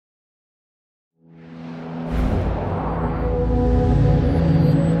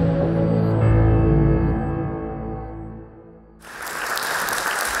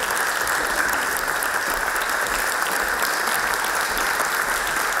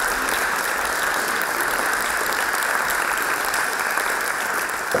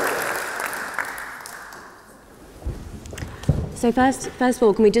So first of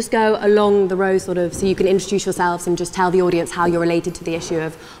all, can we just go along the row sort of so you can introduce yourselves and just tell the audience how you're related to the issue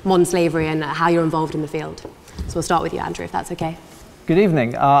of modern slavery and how you're involved in the field. So we'll start with you, Andrew, if that's okay. Good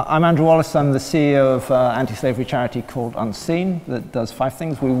evening. I'm Andrew Wallace. I'm the CEO of anti-slavery charity called Unseen that does 5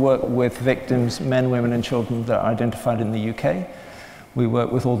 things. We work with victims, men, women and children that are identified in the UK. We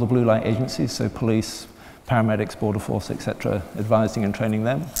work with all the blue light agencies, so police, paramedics, border force, etc., advising and training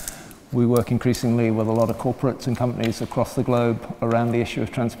them. We work increasingly with a lot of corporates and companies across the globe around the issue of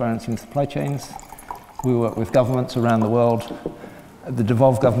transparency in supply chains. We work with governments around the world, the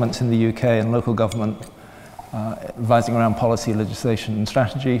devolved governments in the UK and local government, advising around policy, legislation and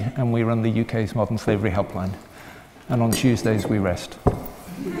strategy, and we run the UK's Modern Slavery Helpline. And on Tuesdays we rest.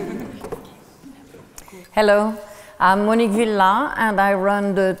 Hello, I'm Monique Villa and I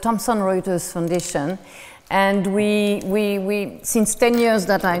run the Thonson Reuter Foundation. And since 10 years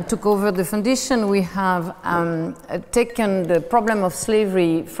that I took over the foundation, we have taken the problem of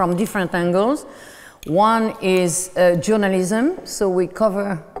slavery from different angles. One is journalism, so we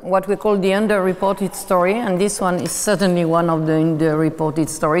cover what we call the underreported story, and this one is certainly one of the underreported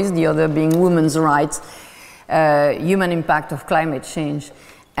stories, the other being women's rights, human impact of climate change,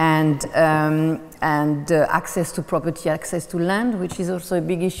 and access to property, access to land, which is also a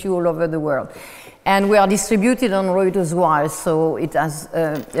big issue all over the world. And we are distributed on Reuters Wire, so it has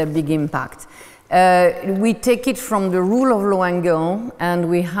a big impact. We take it from the rule of law angle, and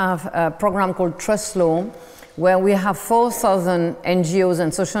we have a program called Trust Law, where we have 4,000 NGOs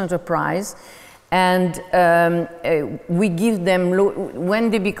and social enterprise, and we give them,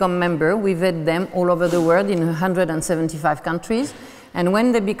 when they become member, we vet them all over the world in 175 countries. And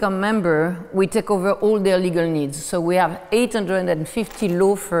when they become member, we take over all their legal needs. So we have 850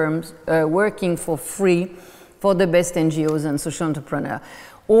 law firms working for free for the best NGOs and social entrepreneurs.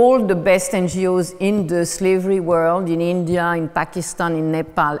 All the best NGOs in the slavery world, in India, in Pakistan, in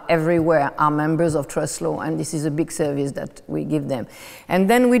Nepal, everywhere are members of Trust Law, and this is a big service that we give them. And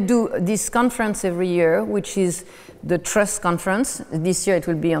then we do this conference every year, which is the Trust Conference. This year it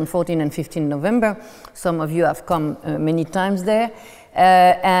will be on 14 and 15 November. Some of you have come many times there.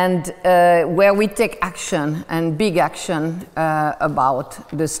 Where we take action, and big action, about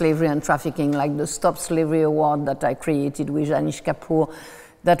the slavery and trafficking, like the Stop Slavery Award that I created with Anish Kapoor,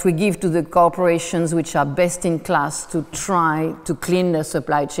 that we give to the corporations which are best in class to try to clean the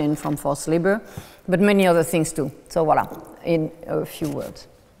supply chain from forced labor, but many other things too. So voila, in a few words.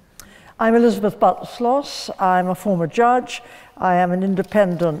 I'm Elizabeth Butler-Sloss. I'm a former judge. I am an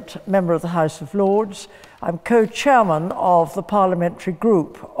independent member of the House of Lords. I'm co-chairman of the parliamentary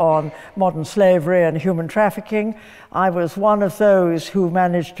group on modern slavery and human trafficking. I was one of those who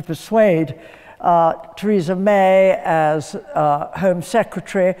managed to persuade Theresa May as Home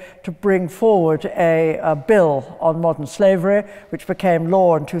Secretary to bring forward a bill on modern slavery, which became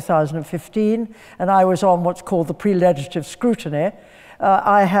law in 2015, and I was on what's called the pre-legislative scrutiny.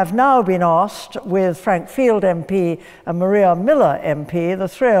 I have now been asked, with Frank Field MP and Maria Miller MP, the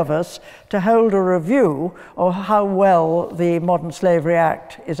 3 of us, to hold a review of how well the Modern Slavery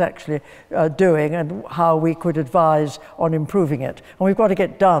Act is actually doing and how we could advise on improving it. And we've got to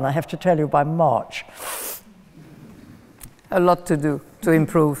get done, I have to tell you, by March. A lot to do to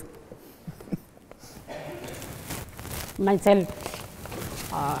improve. Myself,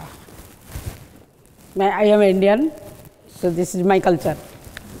 I am Indian. So this is my culture.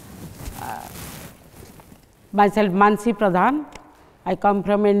 Myself, Manasi Pradhan. I come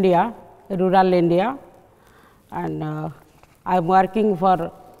from India, rural India, and I am working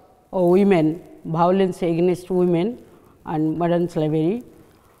for women, violence against women and modern slavery.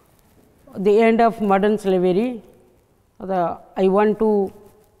 The end of modern slavery, I want to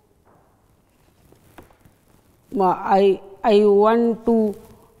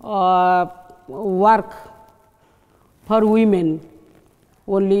work for women.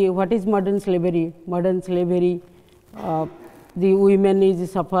 Only what is modern slavery? Modern slavery, the women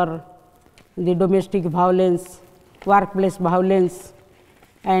is suffer the domestic violence, workplace violence,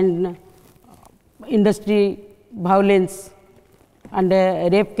 and industry violence, and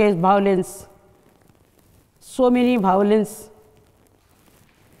rape case violence. So many violence,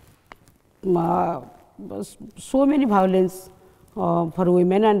 for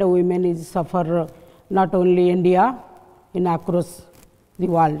women, and women is suffer not only India, in across the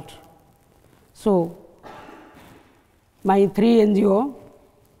world. So my 3 NGO,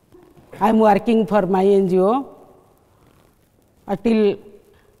 I am working for my NGO until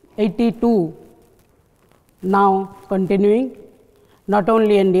 82, now continuing. Not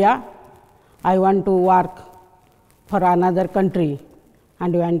only India, I want to work for another country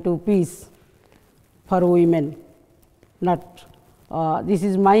and want to peace for women, not this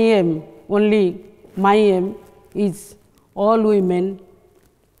is my aim, only my aim is all women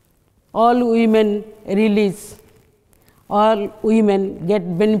release, all women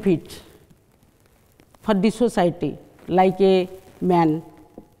get benefit for the society like a man.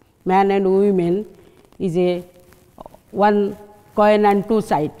 Man and women is a one coin and two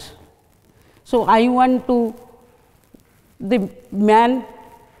sides. So I want to the man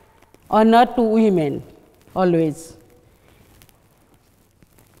honor to women always,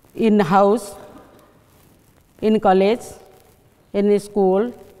 in house, in college, in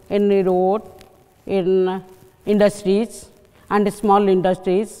school, in the road, in industries and small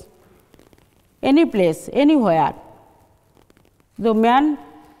industries, any place, anywhere. The man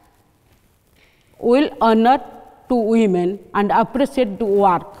will honor to women and appreciate the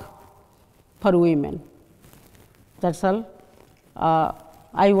work for women. That's all.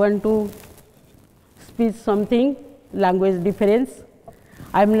 I want to speak something, language difference.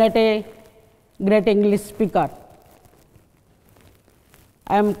 I am not a great English speaker.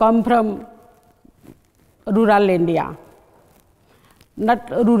 I am come from rural India, not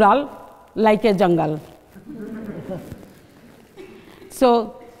rural like a jungle.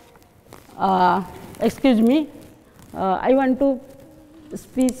 So, excuse me, I want to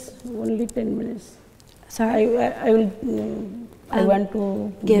speak only 10 minutes. Sorry? I want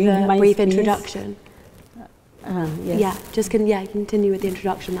to give a brief speech. introduction. Yes. Yeah, just continue with the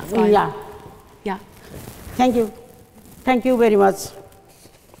introduction, that's fine. Yeah. Yeah. Thank you. Thank you very much.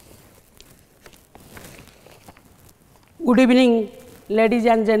 Good evening, ladies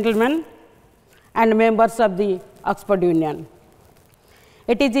and gentlemen, and members of the Oxford Union.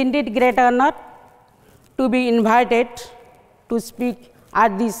 It is indeed great honor to be invited to speak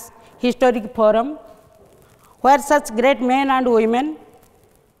at this historic forum where such great men and women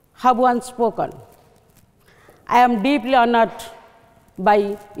have once spoken. I am deeply honored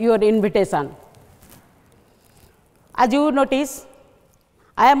by your invitation. As you notice,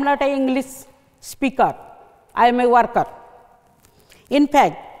 I am not an English speaker, I am a worker. In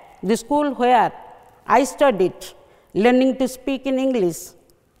fact, the school where I studied, learning to speak in English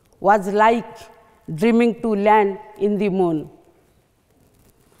was like dreaming to land in the moon.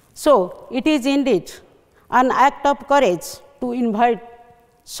 So, it is indeed an act of courage to invite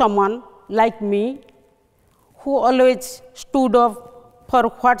someone like me who always stood up for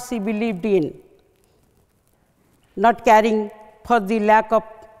what she believed in, not caring for the lack of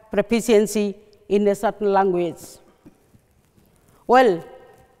proficiency in a certain language. Well,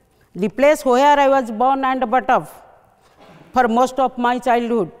 the place where I was born and brought up, for most of my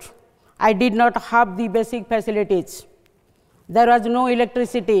childhood, I did not have the basic facilities. There was no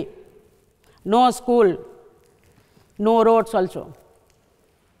electricity, no school, no roads also.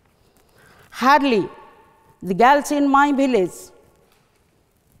 Hardly the girls in my village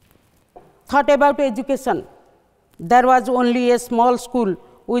thought about education. There was only a small school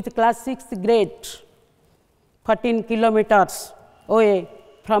with class 6th grade, 14 kilometers away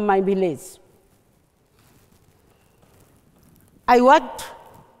from my village. I walked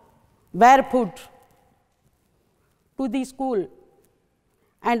barefoot to the school,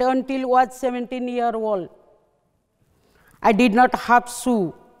 and until I was 17 years old, I did not have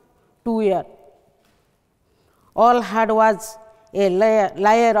shoe to wear. All I had was a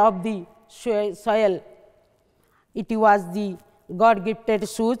layer of the soil. It was the God-gifted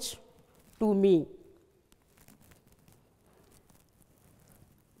shoes to me.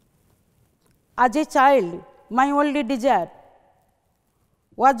 As a child, my only desire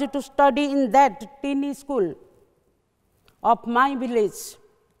was to study in that teeny school of my village.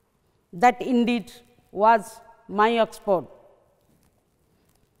 That indeed was my Oxford.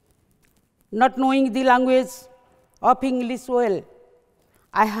 Not knowing the language of English well,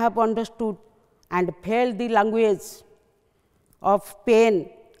 I have understood and felt the language of pain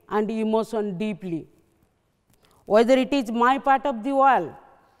and emotion deeply. Whether it is my part of the world,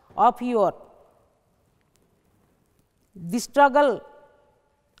 of your, the struggle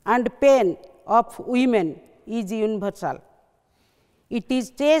and pain of women is universal. It is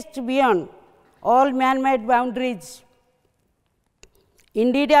stretched beyond all man-made boundaries.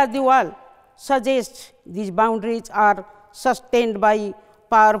 Indeed, as the world suggests, these boundaries are sustained by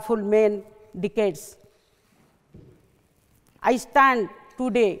powerful men decades. I stand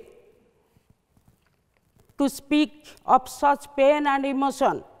today to speak of such pain and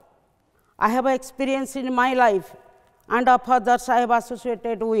emotion I have experienced in my life and of others I have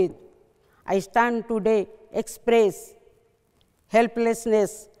associated with. I stand today express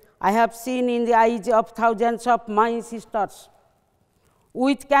helplessness I have seen in the eyes of thousands of my sisters,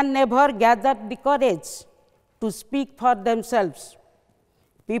 which can never gather the courage to speak for themselves.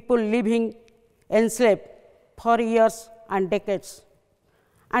 people living enslaved for years and decades.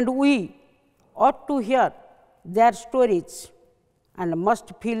 And we ought to hear their stories and must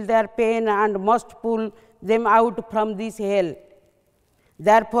feel their pain and must pull them out from this hell.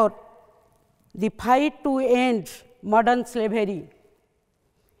 Therefore, the fight to end modern slavery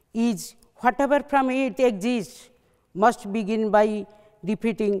is, whatever from it exists, must begin by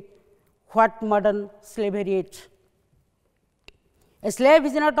defeating what modern slavery is. A slave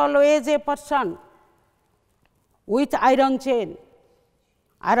is not always a person with iron chain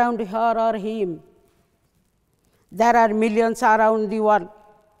around her or him. There are millions around the world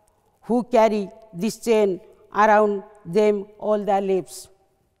who carry this chain around them all their lives.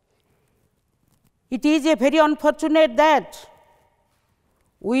 It is a very unfortunate that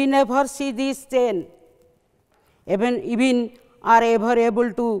we never see this chain, even are ever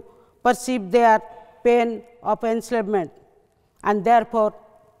able to perceive their pain of enslavement. And therefore,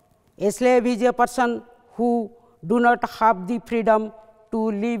 a slave is a person who do not have the freedom to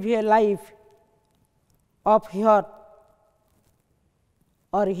live a life of her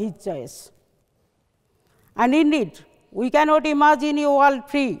or his choice. And indeed, we cannot imagine a world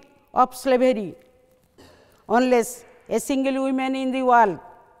free of slavery unless a single woman in the world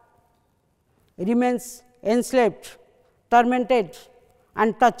remains enslaved, tormented,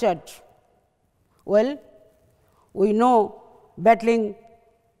 and tortured. Well, we know battling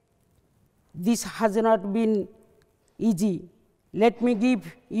this has not been easy. Let me give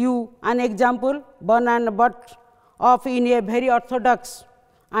you an example, born and brought up in a very orthodox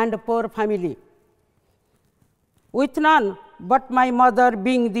and poor family, with none but my mother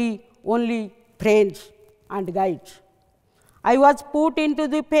being the only friend and guide. I was put into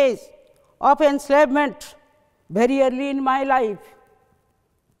the phase of enslavement very early in my life.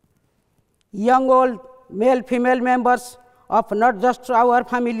 Young, old, male, female members of not just our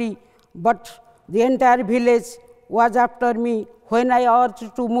family, but the entire village was after me when I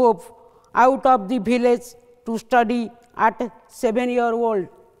urged to move out of the village to study at 7-year-old.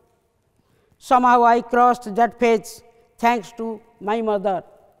 Somehow I crossed that phase thanks to my mother.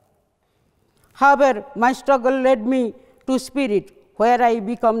 However, my struggle led me to Spirit, where I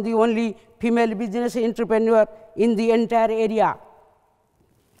became the only female business entrepreneur in the entire area.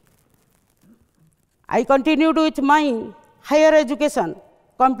 I continued with my higher education,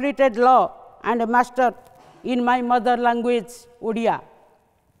 completed law and a master in my mother language, Odia.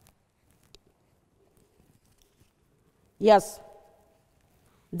 Yes,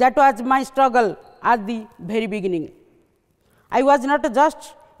 that was my struggle at the very beginning. I was not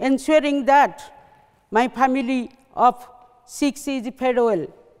just ensuring that my family of 6 is fed well.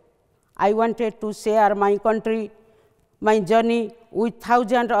 I wanted to share my country, my journey with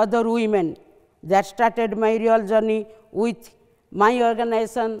 1,000 other women. That started my real journey with my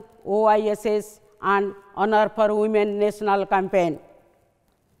organization, OISS, and Honor for Women National Campaign,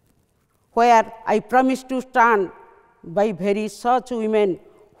 where I promised to stand by very such women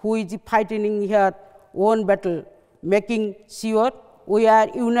who is fighting her own battle, making sure we are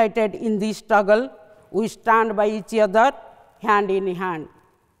united in this struggle. We stand by each other, hand in hand.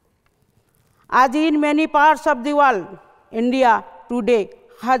 As in many parts of the world, India today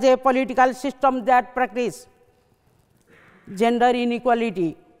has a political system that practices gender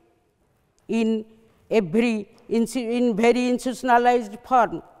inequality in very institutionalized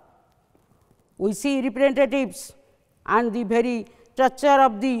form. We see representatives and the very structure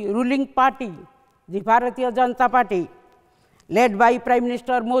of the ruling party, the Bharatiya Janata Party, led by Prime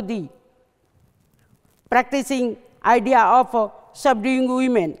Minister Modi, practicing idea of subduing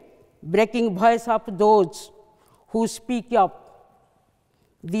women, breaking voice of those who speak up.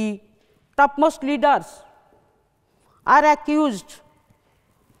 The topmost leaders are accused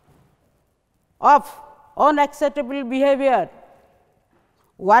of unacceptable behavior,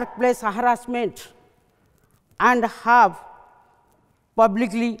 workplace harassment, and have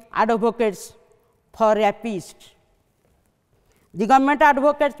publicly advocates for rapists. The government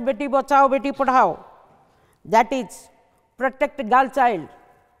advocates Beti Bachao, Beti Padhao, that is, protect girl child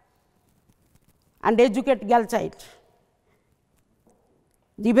and educate girl child.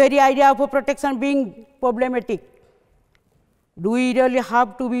 The very idea of protection being problematic. Do we really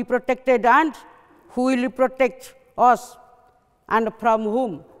have to be protected, and who will protect us and from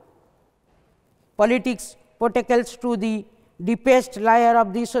whom? Politics protocls to the deepest layer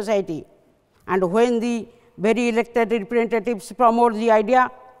of the society, and when the very elected representatives promote the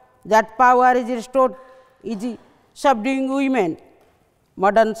idea that power is restored, is subduing women,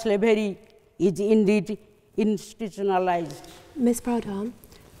 modern slavery is indeed institutionalized. Ms. Pradhan,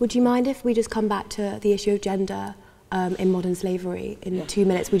 would you mind if we just come back to the issue of gender in modern slavery in 2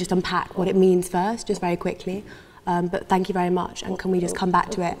 minutes. We just unpack what it means first, just very quickly. But thank you very much, and can we just come back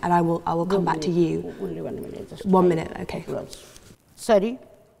to it, and I will come back to you. Only 1 minute. Just 1 minute, okay. Sorry,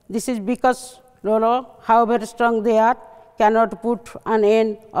 this is because Lolo, however strong they are, cannot put an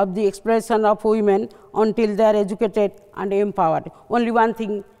end of the expression of women until they are educated and empowered. Only one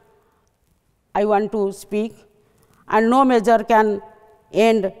thing I want to speak, and no measure can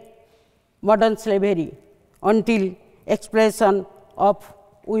end modern slavery until expression of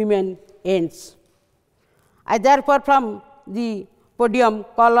women ends. I therefore from the podium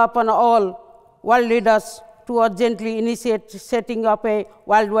call upon all world leaders to urgently initiate setting up a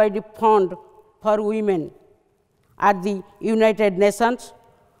worldwide fund for women at the United Nations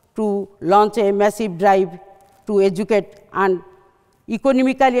to launch a massive drive to educate and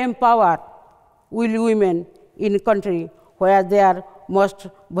economically empower women in countries where they are most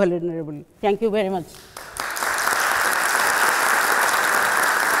vulnerable. Thank you very much.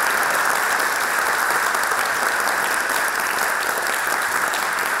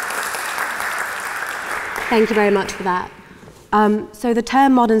 Thank you very much for that. So the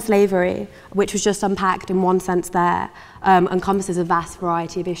term modern slavery, which was just unpacked in one sense there, encompasses a vast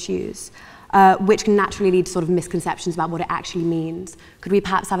variety of issues, which can naturally lead to sort of misconceptions about what it actually means. Could we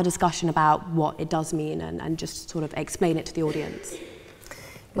perhaps have a discussion about what it does mean and just sort of explain it to the audience?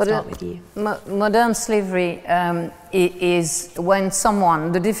 We'll start with you. Modern slavery is when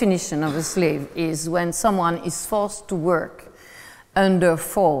someone, the definition of a slave is when someone is forced to work under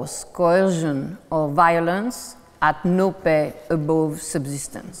force, coercion, or violence at no pay above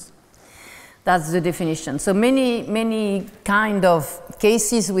subsistence. That's the definition. So many kind of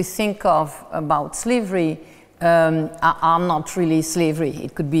cases we think of about slavery are not really slavery.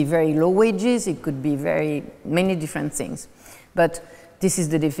 It could be very low wages, it could be many different things. But this is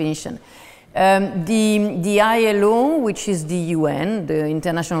the definition. The ILO, which is the UN, the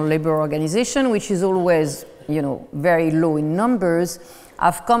International Labour Organization, which is always very low in numbers,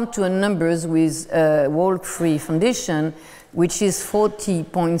 have come to a numbers with World Free Foundation, which is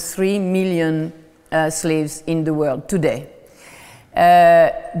 40.3 million slaves in the world today.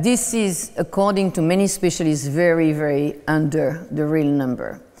 This is, according to many specialists, very, very under the real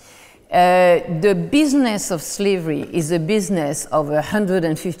number. The business of slavery is a business of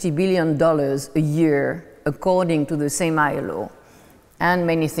 $150 billion a year, according to the same ILO, and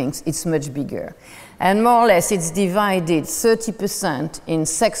many things. It's much bigger. And more or less, it's divided 30% in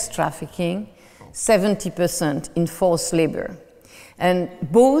sex trafficking, 70% in forced labor. And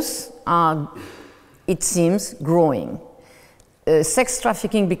both are, it seems, growing. Sex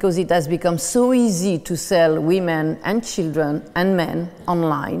trafficking, because it has become so easy to sell women and children and men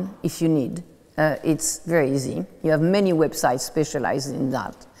online if you need. It's very easy. You have many websites specialized in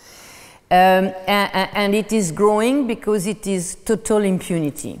that. And it is growing because it is total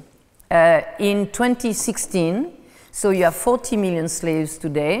impunity. In 2016, so you have 40 million slaves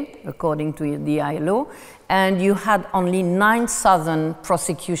today, according to the ILO, and you had only 9,000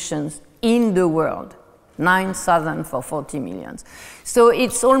 prosecutions in the world. 9,000 for 40 million. So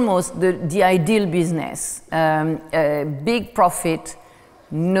it's almost the ideal business. Big profit,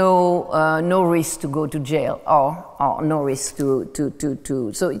 no risk to go to jail, or no risk so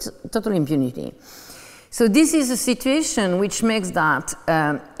it's total impunity. So this is a situation which makes that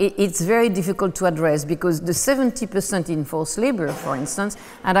it's very difficult to address, because the 70% in forced labor, for instance,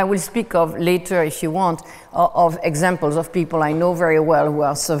 and I will speak of later if you want, of examples of people I know very well who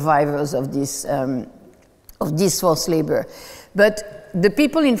are survivors of this forced labor. But the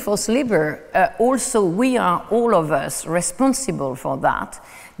people in forced labor, also we are, all of us, responsible for that,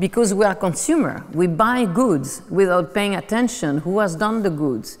 because we are consumer. We buy goods without paying attention who has done the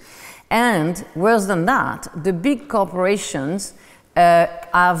goods. And worse than that, the big corporations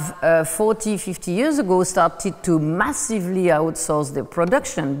have 40, 50 years ago started to massively outsource their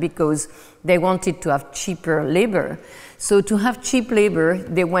production because they wanted to have cheaper labor. So to have cheap labor,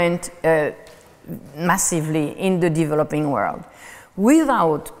 they went massively in the developing world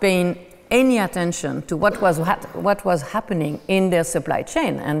without paying any attention to what was happening in their supply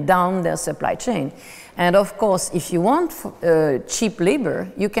chain and down their supply chain. And of course, if you want cheap labor,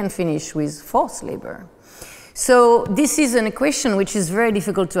 you can finish with forced labor. So this is an equation which is very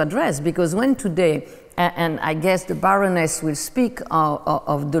difficult to address, because when today, and I guess the Baroness will speak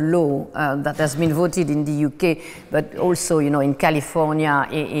of the law that has been voted in the UK, but also in California,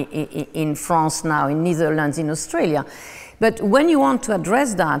 in France now, in Netherlands, in Australia. But when you want to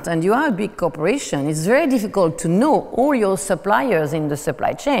address that and you are a big corporation, it's very difficult to know all your suppliers in the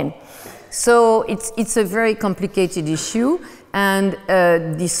supply chain. So it's a very complicated issue, And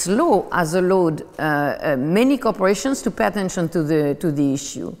this law has allowed many corporations to pay attention to the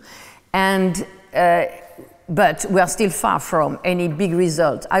issue. And, but we are still far from any big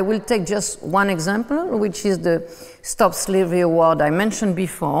result. I will take just one example, which is the Stop Slavery Award I mentioned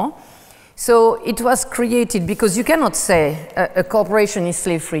before. So it was created because you cannot say a corporation is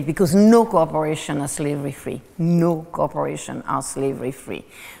slave-free, because no corporation is slavery-free. No corporation are slavery-free.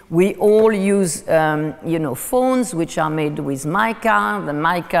 We all use, you know, phones which are made with mica. The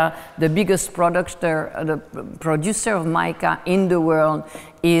mica, the biggest producer of mica in the world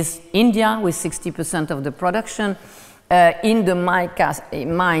is India, with 60% of the production. In the mica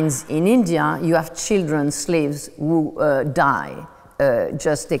mines in India, you have children slaves who die.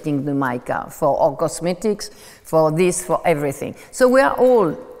 Just taking the mica for our cosmetics, for this, for everything. So we are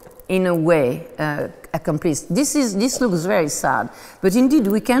all, in a way, accomplices. This looks very sad, but indeed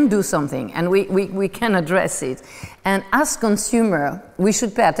we can do something, and we can address it. And as consumer, we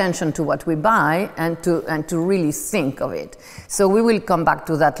should pay attention to what we buy and to really think of it. So we will come back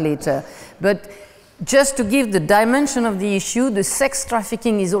to that later. But just to give the dimension of the issue, the sex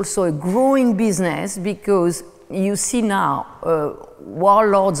trafficking is also a growing business, because you see now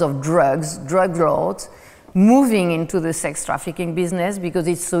warlords of drugs, drug lords, moving into the sex trafficking business because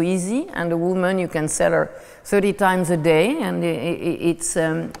it's so easy, and a woman, you can sell her 30 times a day, and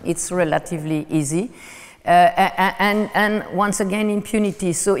it's relatively easy. And once again,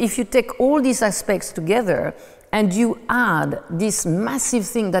 impunity. So if you take all these aspects together and you add this massive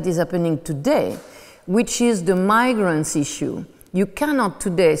thing that is happening today, which is the migrants issue, you cannot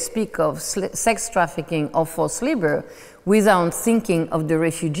today speak of sex trafficking or forced labor without thinking of the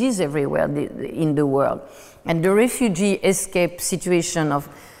refugees everywhere in the world. And the refugee escape situation of,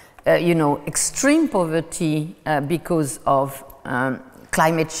 you know, extreme poverty because of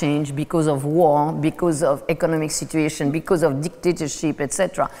climate change, because of war, because of economic situation, because of dictatorship,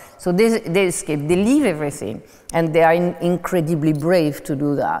 etc. So they escape, they leave everything, and they are incredibly brave to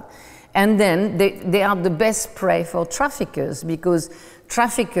do that. And then they are the best prey for traffickers, because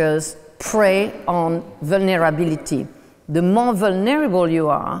traffickers prey on vulnerability. The more vulnerable you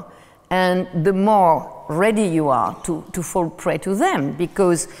are, and the more ready you are to fall prey to them,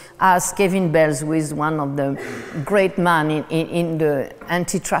 because as Kevin Bells, who is one of the great men in the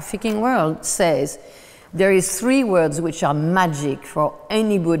anti-trafficking world, says, there is 3 words which are magic for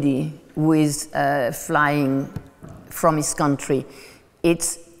anybody who is flying from his country.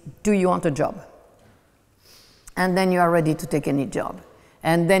 It's, do you want a job? And then you are ready to take any job.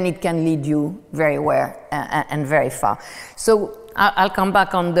 And then it can lead you very well and very far. So I'll come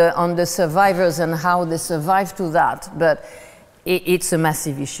back on the survivors and how they survive to that, but it's a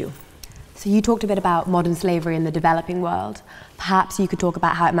massive issue. So you talked a bit about modern slavery in the developing world. Perhaps you could talk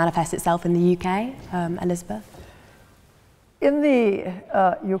about how it manifests itself in the UK, Elizabeth? In the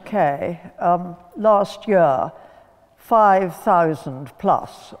UK, last year, 5,000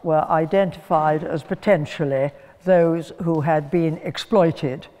 plus were identified as potentially those who had been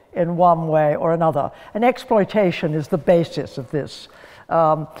exploited in one way or another. And exploitation is the basis of this.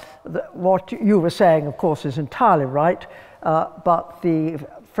 What you were saying, of course, is entirely right, but the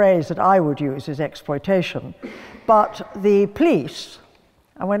phrase that I would use is exploitation. But the police,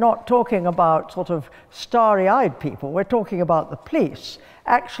 and we're not talking about sort of starry-eyed people, we're talking about the police,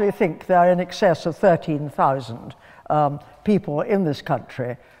 actually think there are in excess of 13,000 people in this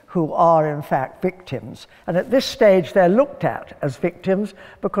country who are in fact victims. And at this stage they're looked at as victims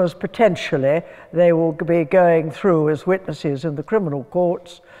because potentially they will be going through as witnesses in the criminal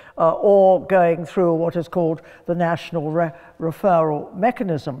courts or going through what is called the national referral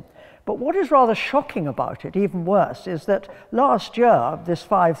mechanism. But what is rather shocking about it, even worse, is that last year, this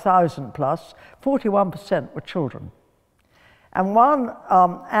 5,000 plus, 41% were children.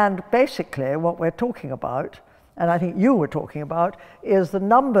 And basically what we're talking about, and I think you were talking about, is the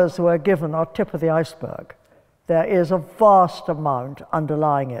numbers we're given are tip of the iceberg. There is a vast amount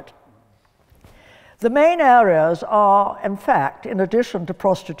underlying it. The main areas are, in fact, in addition to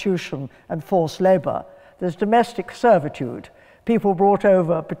prostitution and forced labor, there's domestic servitude, people brought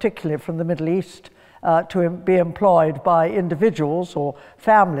over particularly from the Middle East to be employed by individuals or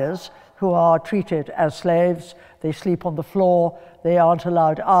families who are treated as slaves. They sleep on the floor, they aren't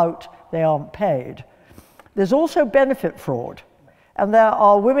allowed out, they aren't paid. There's also benefit fraud, and there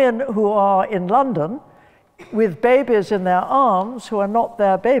are women who are in London with babies in their arms who are not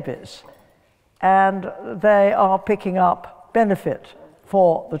their babies, and they are picking up benefit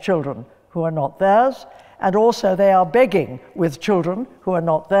for the children who are not theirs, and also they are begging with children who are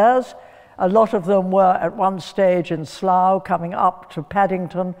not theirs. A lot of them were at one stage in Slough, coming up to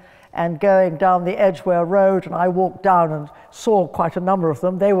Paddington and going down the Edgware Road, and I walked down and saw quite a number of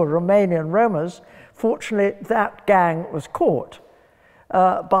them. They were Romanian Romas. Fortunately, that gang was caught,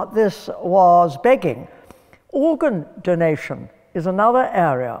 but this was begging. Organ donation is another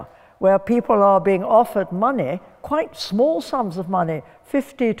area where people are being offered money, quite small sums of money,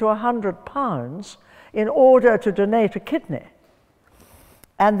 50 to 100 pounds, in order to donate a kidney.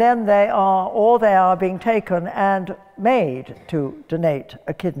 And then they are being taken and made to donate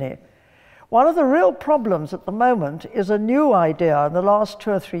a kidney. One of the real problems at the moment is a new idea in the last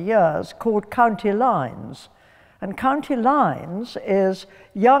 2 or 3 years called county lines. And county lines is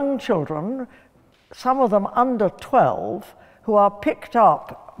young children, some of them under 12, who are picked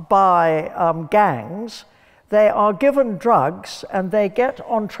up by gangs. They are given drugs and they get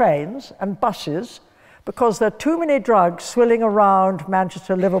on trains and buses because there are too many drugs swilling around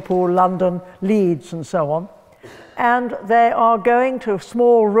Manchester, Liverpool, London, Leeds and so on. And they are going to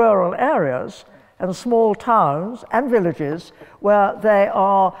small rural areas and small towns and villages where they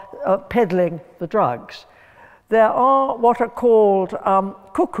are peddling the drugs. There are what are called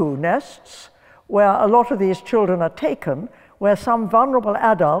cuckoo nests, where a lot of these children are taken, where some vulnerable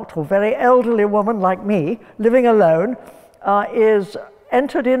adult or very elderly woman like me, living alone, is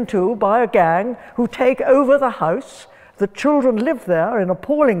entered into by a gang who take over the house. The children live there in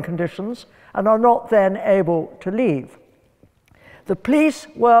appalling conditions and are not then able to leave. The police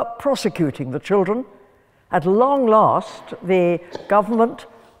were prosecuting the children. At long last, the government,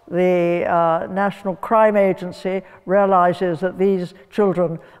 the National Crime Agency, realizes that these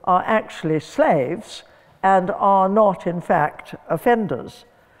children are actually slaves and are not, in fact, offenders.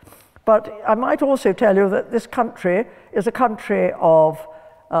 But I might also tell you that this country is a country of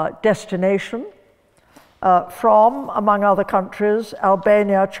destination from, among other countries,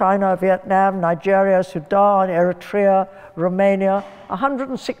 Albania, China, Vietnam, Nigeria, Sudan, Eritrea, Romania.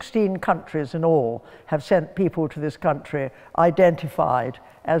 116 countries in all have sent people to this country identified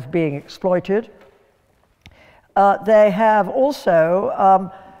as being exploited. They have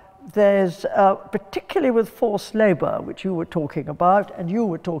also, there's particularly with forced labor, which you were talking about and you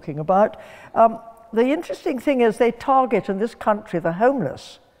were talking about, the interesting thing is they target in this country the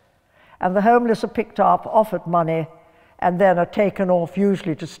homeless. And the homeless are picked up, offered money, and then are taken off,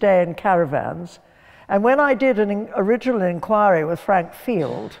 usually to stay in caravans. And when I did an original inquiry with Frank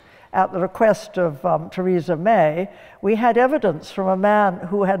Field, at the request of Theresa May, we had evidence from a man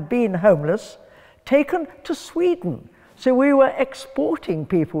who had been homeless, taken to Sweden. So we were exporting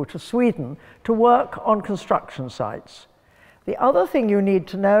people to Sweden to work on construction sites. The other thing you need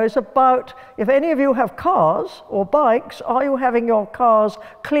to know is about, if any of you have cars or bikes, are you having your cars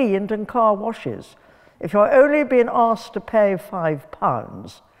cleaned and car washes? If you're only being asked to pay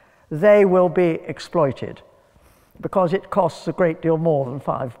 £5, they will be exploited because it costs a great deal more than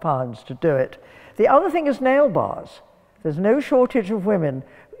 £5 to do it. The other thing is nail bars. There's no shortage of women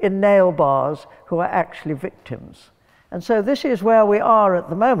in nail bars who are actually victims. And so this is where we are at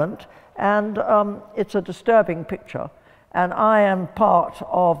the moment, and it's a disturbing picture. And I am part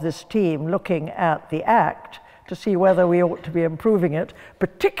of this team looking at the Act to see whether we ought to be improving it.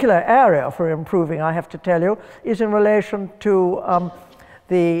 Particular area for improving, I have to tell you, is in relation to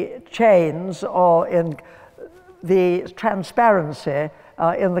the chains or in the transparency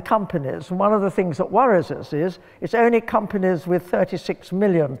in the companies. And one of the things that worries us is it's only companies with 36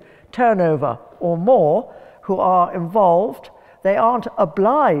 million turnover or more who are involved. They aren't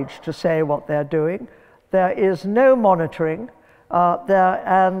obliged to say what they're doing. There is no monitoring,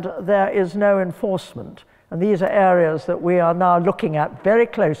 and there is no enforcement. And these are areas that we are now looking at very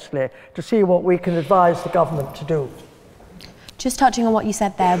closely to see what we can advise the government to do. Just touching on what you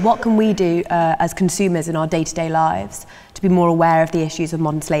said there, what can we do as consumers in our day-to-day lives to be more aware of the issues of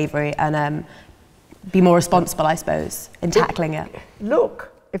modern slavery and be more responsible, I suppose, in tackling it?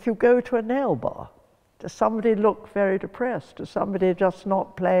 Look, if you go to a nail bar, does somebody look very depressed? Is somebody just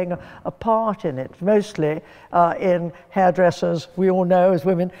not playing a part in it? Mostly in hairdressers, we all know as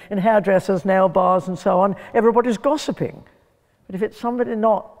women, in hairdressers, nail bars and so on, everybody's gossiping. But if it's somebody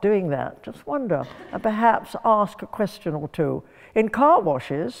not doing that, just wonder and perhaps ask a question or two. In car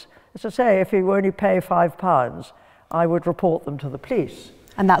washes, as I say, if you only pay £5, I would report them to the police.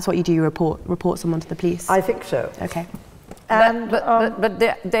 And that's what you do, you report someone to the police? I think so. Okay. And, but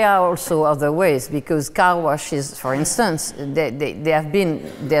there are also other ways, because car washes, for instance, they have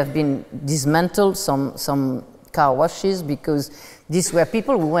been dismantled, some car washes, because these were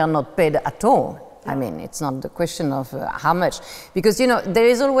people who were not paid at all. I mean, it's not the question of how much, because, you know, there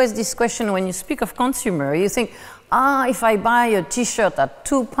is always this question when you speak of consumer, you think, if I buy a t-shirt at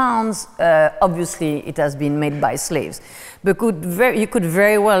 £2, obviously it has been made by slaves. But you could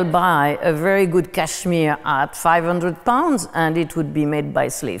very well buy a very good cashmere at £500 and it would be made by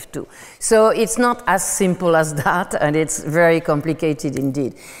slaves too. So it's not as simple as that, and it's very complicated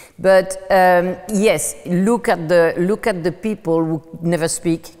indeed. But yes, look at the people who never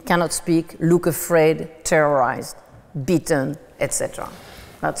speak, cannot speak, look afraid, terrorized, beaten, etc.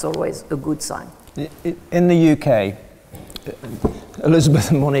 That's always a good sign. In the UK,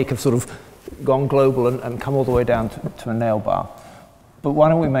 Elizabeth and Monique have sort of gone global and come all the way down to a nail bar. But why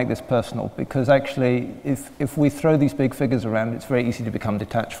don't we make this personal? Because actually, if we throw these big figures around, it's very easy to become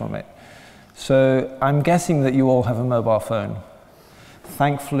detached from it. So I'm guessing that you all have a mobile phone.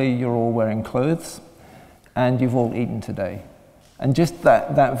 Thankfully, you're all wearing clothes, and you've all eaten today. And just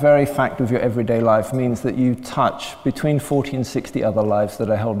that very fact of your everyday life means that you touch between 40 and 60 other lives that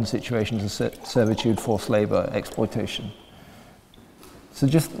are held in situations of servitude, forced labor, exploitation. So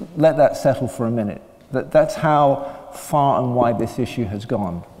just let that settle for a minute. That's how far and wide this issue has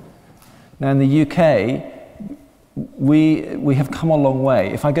gone. Now in the UK, we have come a long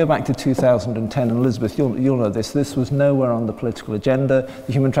way. If I go back to 2010, and Elizabeth, you'll know this was nowhere on the political agenda.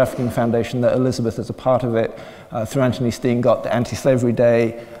 The Human Trafficking Foundation, that Elizabeth is a part of it, through Anthony Steen, got the Anti-Slavery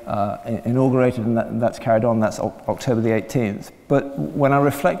Day inaugurated, and that's carried on. That's October the 18th. But when I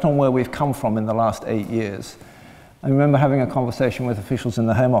reflect on where we've come from in the last 8 years, I remember having a conversation with officials in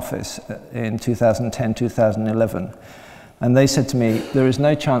the Home Office in 2010, 2011. And they said to me, there is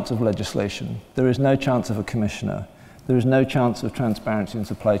no chance of legislation, there is no chance of a commissioner, there is no chance of transparency in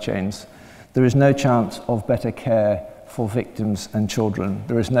supply chains, there is no chance of better care for victims and children,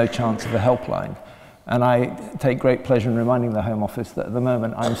 there is no chance of a helpline. And I take great pleasure in reminding the Home Office that at the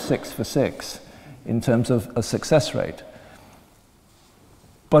moment I'm 6 for 6 in terms of a success rate.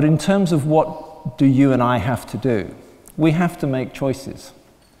 But in terms of what do you and I have to do, we have to make choices.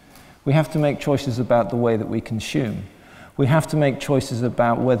 We have to make choices about the way that we consume. We have to make choices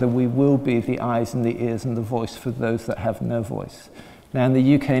about whether we will be the eyes and the ears and the voice for those that have no voice. Now in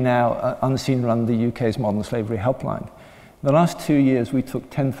the UK now, Unseen run the UK's modern slavery helpline. In the last 2 years, we took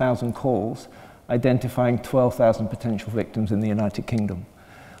 10,000 calls identifying 12,000 potential victims in the United Kingdom,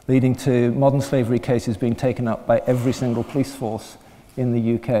 leading to modern slavery cases being taken up by every single police force in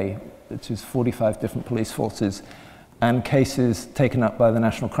the UK, which is 45 different police forces, and cases taken up by the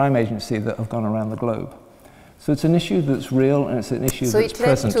National Crime Agency that have gone around the globe. So it's an issue that's real, and it's an issue that's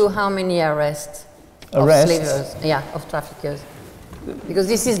present. So it led to how many arrests? Of slavers? Yeah, of traffickers. Because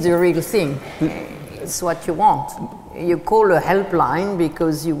this is the real thing. It's what you want. You call a helpline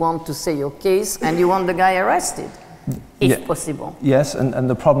because you want to say your case and you want the guy arrested, if possible. Yes, and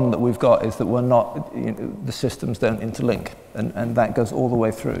the problem that we've got is that we're not, the systems don't interlink, and that goes all the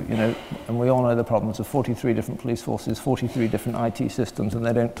way through, and we all know the problems of 43 different police forces, 43 different IT systems, and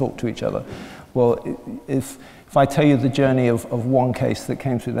they don't talk to each other. Well, if I tell you the journey of one case that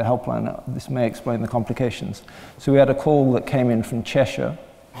came through the helpline, this may explain the complications. So we had a call that came in from Cheshire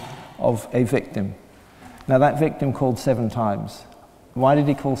of a victim. Now that victim called 7 times. Why did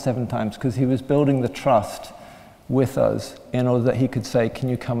he call 7 times? Because he was building the trust with us in order that he could say, can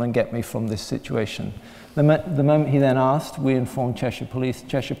you come and get me from this situation? The moment he then asked, we informed Cheshire Police.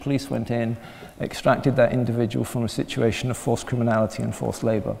 Cheshire Police went in, extracted that individual from a situation of forced criminality and forced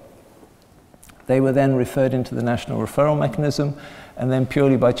labour. They were then referred into the national referral mechanism, and then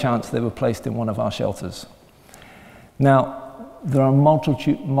purely by chance they were placed in one of our shelters. Now, there are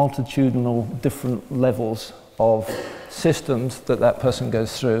multitudinal different levels of systems that person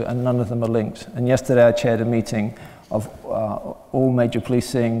goes through, and none of them are linked. And yesterday I chaired a meeting of all major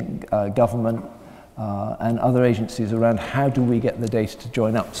policing, government, and other agencies around how do we get the data to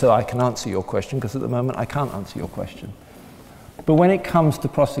join up so I can answer your question, because at the moment I can't answer your question. But when it comes to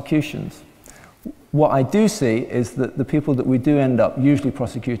prosecutions, what I do see is that the people that we do end up usually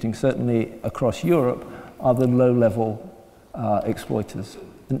prosecuting, certainly across Europe, are the low-level exploiters,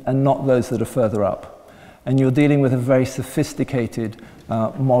 and not those that are further up. And you're dealing with a very sophisticated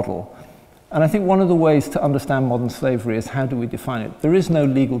model. And I think one of the ways to understand modern slavery is how do we define it? There is no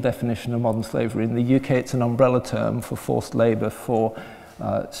legal definition of modern slavery. In the UK, it's an umbrella term for forced labour, for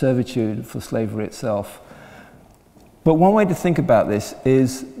servitude, for slavery itself. But one way to think about this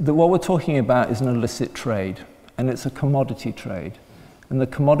is that what we're talking about is an illicit trade, and it's a commodity trade. And the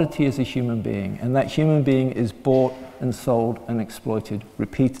commodity is a human being, and that human being is bought and sold and exploited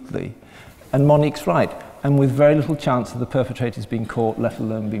repeatedly. And Monique's right, and with very little chance of the perpetrators being caught, let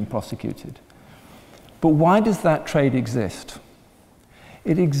alone being prosecuted. But why does that trade exist?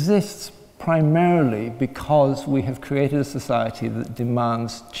 It exists primarily because we have created a society that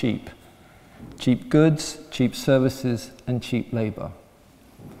demands cheap. cheap goods, cheap services, and cheap labor.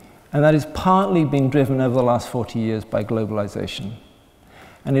 And that has partly been driven over the last 40 years by globalization.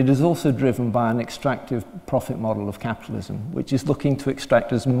 And it is also driven by an extractive profit model of capitalism, which is looking to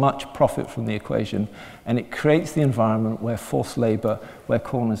extract as much profit from the equation, and it creates the environment where forced labor, where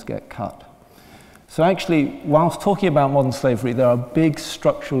corners get cut. So actually, whilst talking about modern slavery, there are big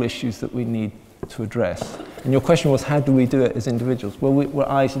structural issues that we need to address. And your question was, how do we do it as individuals? Well, we're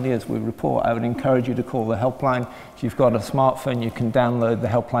eyes and ears, we report. I would encourage you to call the helpline. If you've got a smartphone, you can download the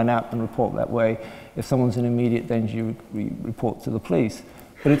helpline app and report that way. If someone's in immediate danger, you report to the police.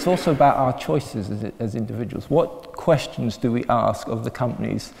 But it's also about our choices as individuals. What questions do we ask of the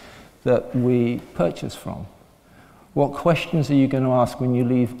companies that we purchase from? What questions are you going to ask when you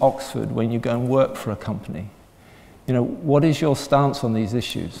leave Oxford, when you go and work for a company? You know, what is your stance on these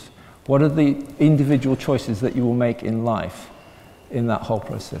issues? What are the individual choices that you will make in life in that whole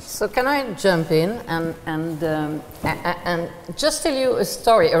process? So can I jump in and just tell you a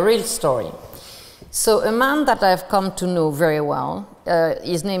story, a real story. So a man that I've come to know very well,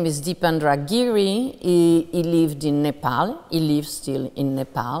 his name is Dipendra Giri. He lived in Nepal. He lives still in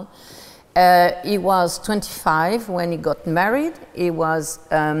Nepal. He was 25 when he got married. He was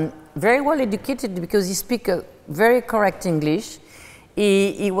very well educated because he speaks very correct English.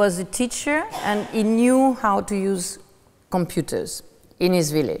 He was a teacher and he knew how to use computers in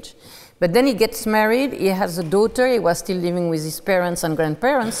his village. But then he gets married, he has a daughter, he was still living with his parents and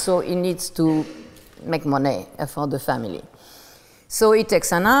grandparents, so he needs to make money for the family. So he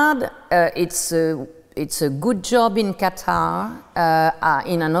takes an ad, it's a good job in Qatar,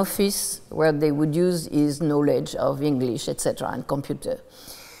 in an office where they would use his knowledge of English, etc., and computer.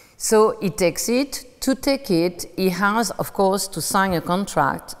 So he takes it. To take it, he has, of course, to sign a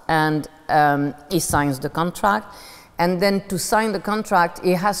contract, and he signs the contract. And then to sign the contract,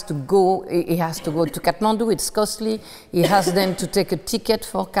 he has to go to Kathmandu, it's costly. He has then to take a ticket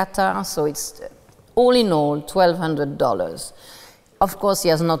for Qatar, so it's all in all $1,200. Of course, he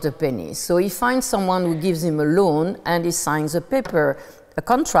has not a penny. So he finds someone who gives him a loan, and he signs a paper, a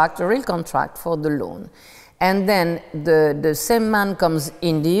contract, a real contract for the loan. And then the same man comes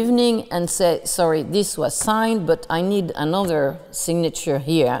in the evening and says, sorry, this was signed, but I need another signature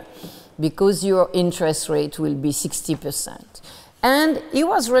here because your interest rate will be 60%. And he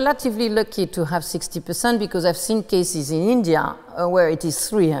was relatively lucky to have 60% because I've seen cases in India where it is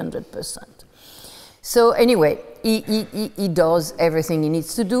 300%. So anyway, he does everything he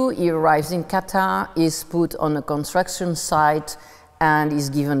needs to do. He arrives in Qatar, is put on a construction site, and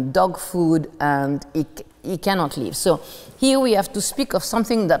is given dog food, and he cannot leave. So here we have to speak of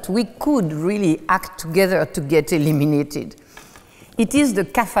something that we could really act together to get eliminated. It is the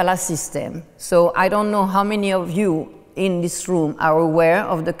kafala system. So I don't know how many of you in this room are aware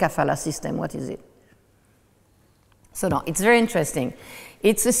of the kafala system. What is it? So no, it's very interesting.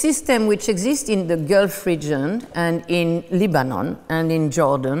 It's a system which exists in the Gulf region and in Lebanon and in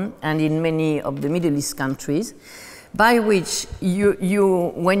Jordan and in many of the Middle East countries, by which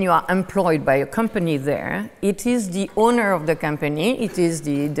when you are employed by a company there, it is the owner of the company, it is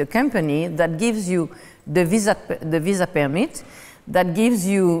the company that gives you the visa permit, that gives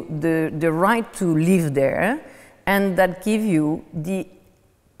you the right to live there, and that gives you the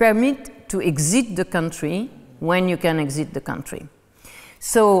permit to exit the country when you can exit the country.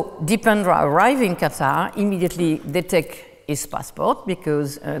 So Dipendra arrived in Qatar, immediately they take his passport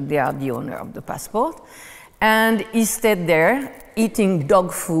because they are the owner of the passport. And he stayed there eating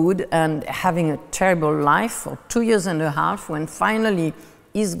dog food and having a terrible life for 2.5 years when finally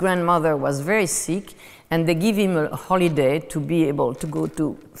his grandmother was very sick and they give him a holiday to be able to go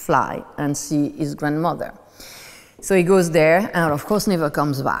to fly and see his grandmother. So he goes there and of course never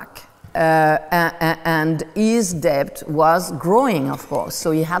comes back. And his debt was growing, of course.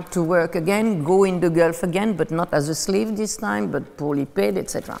 So he had to work again, go in the Gulf again, but not as a slave this time, but poorly paid,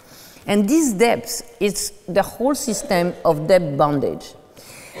 etc. And these debts, it's the whole system of debt bondage.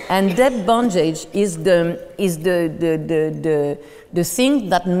 And debt bondage is the thing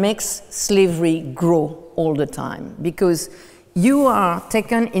that makes slavery grow all the time. Because you are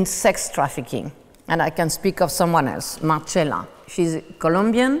taken in sex trafficking. And I can speak of someone else, Marcella. She's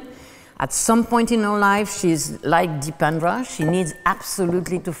Colombian. At some point in her life, she's like Dipendra. She needs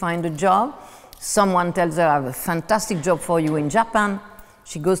absolutely to find a job. Someone tells her, I have a fantastic job for you in Japan.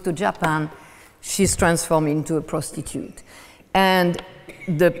 She goes to Japan, she's transformed into a prostitute. And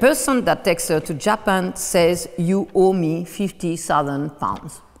the person that takes her to Japan says, you owe me 50,000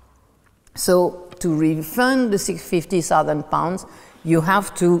 pounds. So to refund the 50,000 pounds, you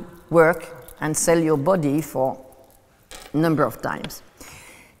have to work and sell your body for a number of times.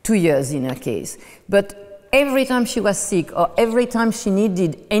 2 years in her case. But every time she was sick or every time she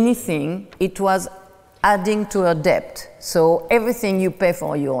needed anything, it was adding to her debt. So everything you pay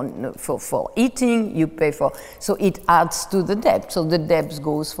for for eating, you pay for, so it adds to the debt. So the debt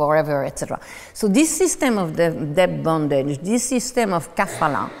goes forever, etc. So this system of debt bondage, this system of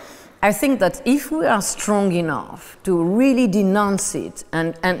kafala, I think that if we are strong enough to really denounce it,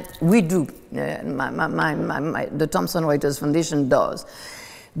 and we do, the Thonson Reuter Foundation does,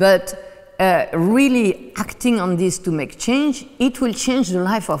 but really acting on this to make change, it will change the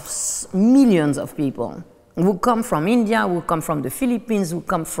life of millions of people who come from India, who come from the Philippines, who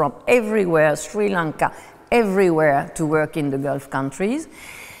come from everywhere, Sri Lanka, everywhere to work in the Gulf countries.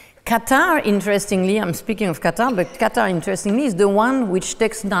 Qatar, interestingly, I'm speaking of Qatar, but Qatar, interestingly, is the one which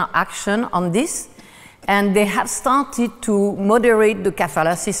takes now action on this, and they have started to moderate the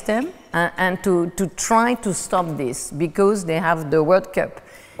kafala system and to try to stop this, because they have the World Cup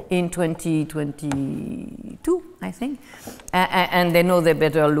in 2022, I think, and they know they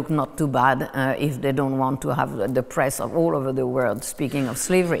better look not too bad if they don't want to have the press of all over the world speaking of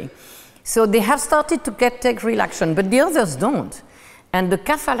slavery. So they have started to take real action, but the others don't. And the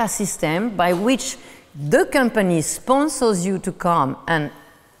kafala system, by which the company sponsors you to come and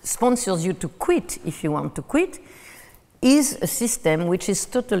sponsors you to quit if you want to quit, is a system which is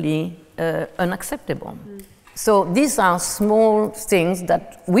totally unacceptable. Mm. So these are small things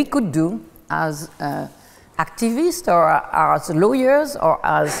that we could do as activists or as lawyers or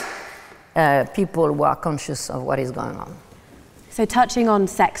as people who are conscious of what is going on. So touching on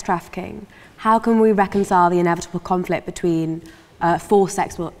sex trafficking, how can we reconcile the inevitable conflict between forced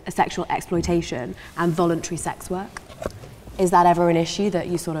sexual exploitation and voluntary sex work? Is that ever an issue that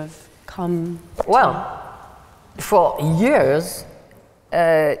you sort of come to? Well, for years,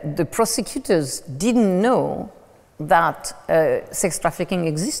 the prosecutors didn't know that sex trafficking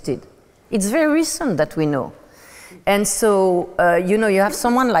existed. It's very recent that we know. And so, you know, you have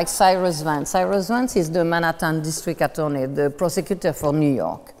someone like Cyrus Vance. Cyrus Vance is the Manhattan District Attorney, the prosecutor for New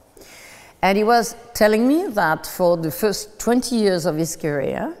York. And he was telling me that for the first 20 years of his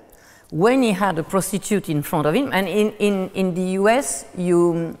career, when he had a prostitute in front of him, and in the US,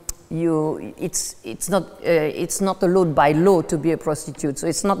 it's not allowed by law to be a prostitute. So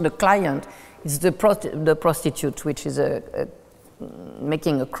it's not the client, it's the prostitute which is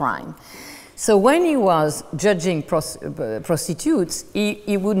making a crime. So when he was judging prostitutes,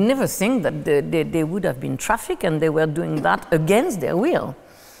 he would never think that they would have been trafficked and they were doing that against their will.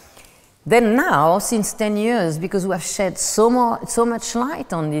 Then now, since 10 years, because we have shed so much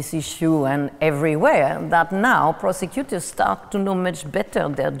light on this issue and everywhere, that now prosecutors start to know much better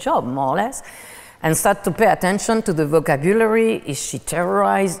their job, more or less, and start to pay attention to the vocabulary. Is she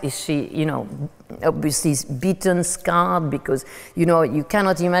terrorized? Is she, you know, obviously beaten, scarred? Because, you know, you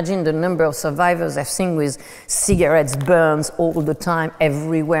cannot imagine the number of survivors I've seen with cigarettes, burns all the time,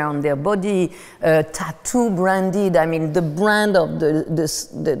 everywhere on their body, tattoo branded. I mean, the brand of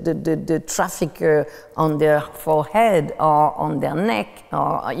the trafficker on their forehead or on their neck,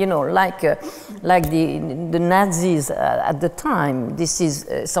 or, you know, like the Nazis at the time. This is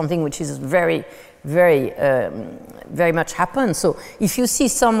something which is very much happens. So if you see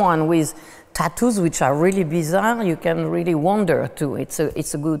someone with tattoos which are really bizarre, you can really wonder too. It's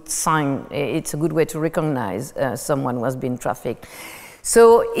a good sign. It's a good way to recognize someone who has been trafficked.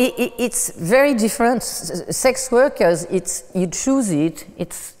 So it's very different. Sex workers, you choose it.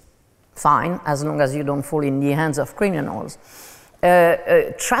 It's fine as long as you don't fall in the hands of criminals.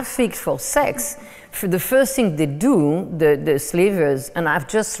 Traffic for sex. For the first thing they do, the slavers, and I've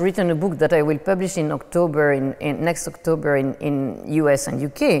just written a book that I will publish in October, next October in US and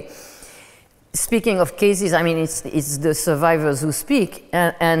UK. Speaking of cases, I mean, it's the survivors who speak,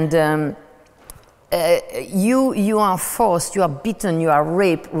 and you are forced, you are beaten, you are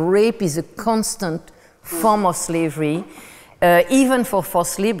raped. Rape is a constant form of slavery, even for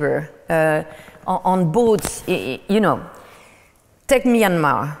forced labor on boats. You know, take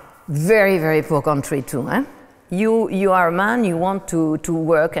Myanmar. Very, very poor country too. Eh? You are a man, you want to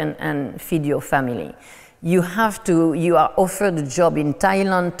work and feed your family. You are offered a job in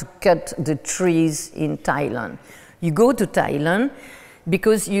Thailand to cut the trees in Thailand. You go to Thailand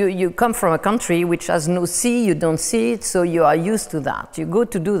because you come from a country which has no sea, you don't see it, so you are used to that. You go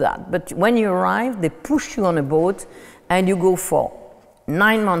to do that. But when you arrive, they push you on a boat and you go for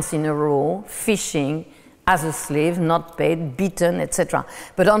 9 months in a row fishing, as a slave, not paid, beaten, etc.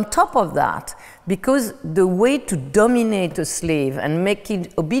 But on top of that, because the way to dominate a slave and make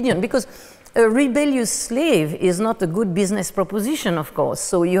it obedient, because a rebellious slave is not a good business proposition, of course,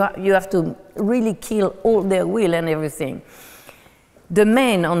 so you have to really kill all their will and everything. the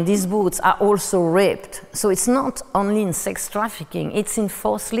men on these boats are also raped. So it's not only in sex trafficking, it's in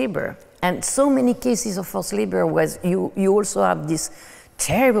forced labor. And so many cases of forced labor was you also have this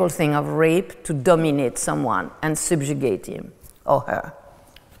terrible thing of rape to dominate someone and subjugate him or her.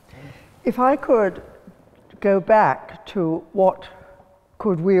 If I could go back to what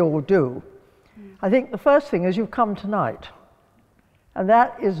could we all do, I think the first thing is you've come tonight. And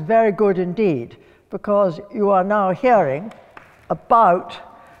that is very good indeed, because you are now hearing about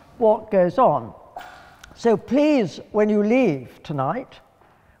what goes on. So please, when you leave tonight,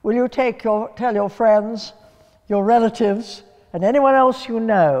 will you tell your friends, your relatives, and anyone else you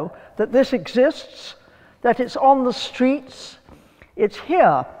know that this exists, that it's on the streets, it's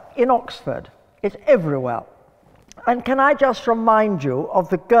here in Oxford, it's everywhere. And can I just remind you of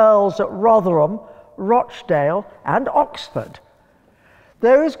the girls at Rotherham, Rochdale, and Oxford?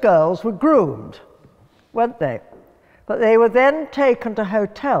 Those girls were groomed, weren't they? But they were then taken to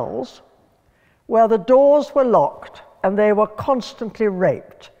hotels where the doors were locked and they were constantly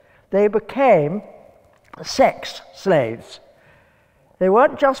raped. They became sex slaves. They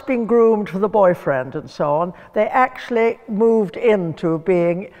weren't just being groomed for the boyfriend and so on, they actually moved into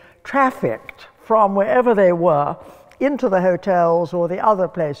being trafficked from wherever they were into the hotels or the other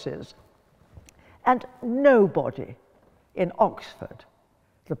places. And nobody in Oxford,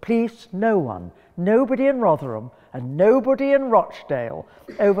 the police, no one, nobody in Rotherham and nobody in Rochdale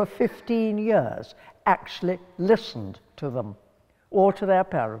over 15 years actually listened to them or to their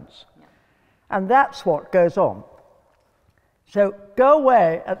parents. And that's what goes on. So go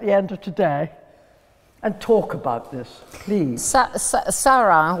away at the end of today and talk about this, please.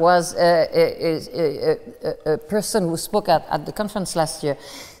 Sarah was a person who spoke at the conference last year.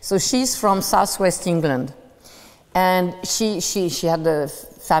 So she's from southwest England. And she had a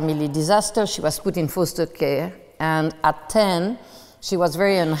family disaster. She was put in foster care. And at 10, she was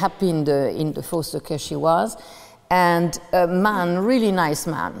very unhappy in the foster care she was. And a man, really nice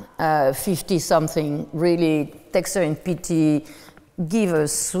man, 50-something, really takes her in pity, give her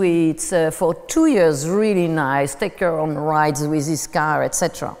sweets, for 2 years, really nice, take her on rides with his car,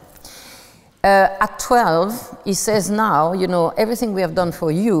 etc. At 12, he says, now, you know, everything we have done for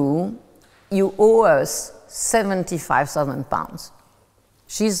you, you owe us £75,000.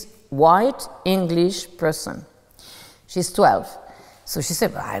 She's white, English person. She's 12. So she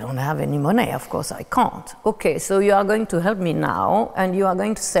said, well, I don't have any money, of course I can't. Okay, so you are going to help me now, and you are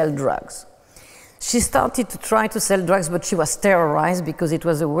going to sell drugs. She started to try to sell drugs, but she was terrorized because it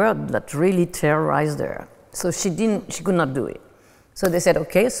was a word that really terrorized her. So she could not do it. So they said,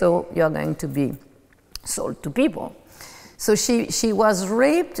 okay, so you are going to be sold to people. So she was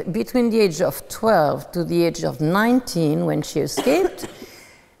raped between the age of 12 to the age of 19 when she escaped,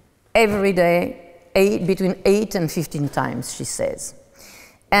 every day, between 8 and 15 times, she says.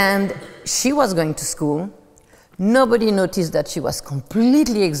 And she was going to school. Nobody noticed that she was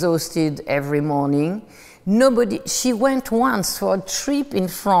completely exhausted every morning. She went once for a trip in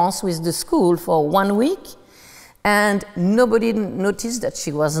France with the school for 1 week, and nobody noticed that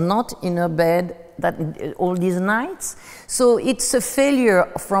she was not in her bed all these nights. So it's a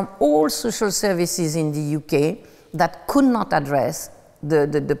failure from all social services in the UK that could not address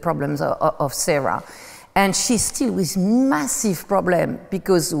the problems of Sarah. And she's still with massive problem,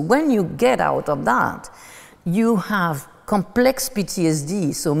 because when you get out of that, you have complex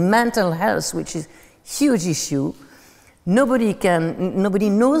PTSD, so mental health, which is a huge issue. Nobody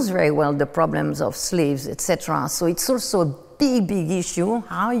knows very well the problems of slaves, etc. So it's also a big, big issue,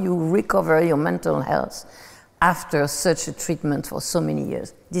 how you recover your mental health after such a treatment for so many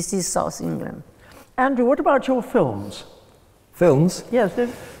years. This is South England. Andrew, what about your films? Films? Yes.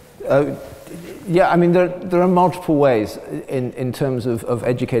 Yeah, I mean, there are multiple ways in terms of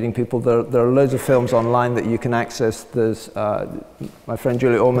educating people. There are loads of films online that you can access. There's my friend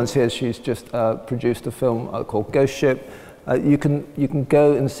Julie Ormond's here. She's just produced a film called Ghost Ship. You can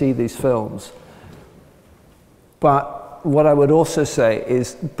go and see these films. But what I would also say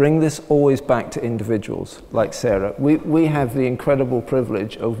is bring this always back to individuals like Sarah. We have the incredible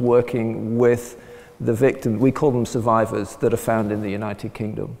privilege of working with the victims. We call them survivors that are found in the United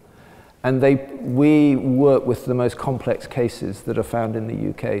Kingdom. And we work with the most complex cases that are found in the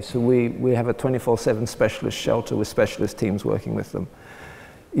UK. So we have a 24/7 specialist shelter with specialist teams working with them.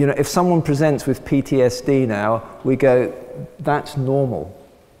 You know, if someone presents with PTSD now, we go, that's normal.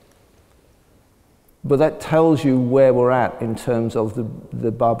 But that tells you where we're at in terms of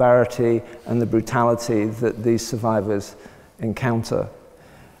the barbarity and the brutality that these survivors encounter.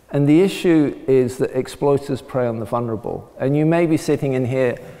 And the issue is that exploiters prey on the vulnerable. And you may be sitting in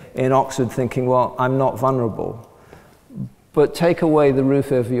here in Oxford thinking, well, I'm not vulnerable. But take away the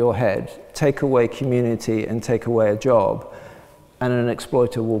roof over your head, take away community and take away a job, and an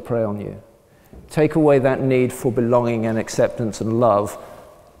exploiter will prey on you. Take away that need for belonging and acceptance and love,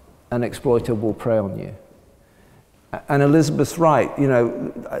 an exploiter will prey on you. And Elizabeth's right, you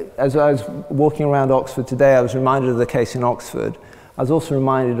know, as I was walking around Oxford today, I was reminded of the case in Oxford. I was also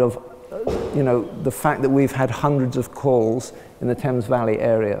reminded of, you know, the fact that we've had hundreds of calls in the Thames Valley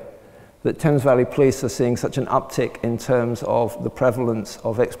area, that Thames Valley police are seeing such an uptick in terms of the prevalence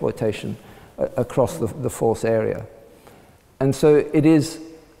of exploitation across the force area. And so it is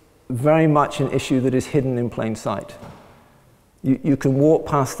very much an issue that is hidden in plain sight. You can walk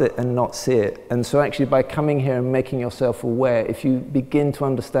past it and not see it. And so actually by coming here and making yourself aware, if you begin to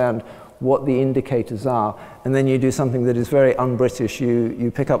understand what the indicators are, and then you do something that is very un-British,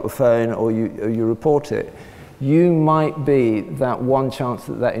 you pick up a phone or you report it, you might be that one chance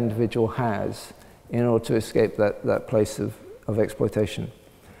that that individual has in order to escape that place of exploitation.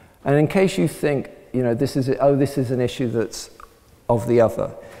 And in case you think, you know, this is an issue that's of the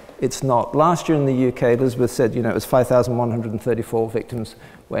other, it's not. Last year in the UK, Elizabeth said, you know, it was 5,134 victims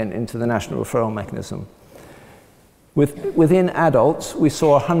went into the national referral mechanism. Within adults, we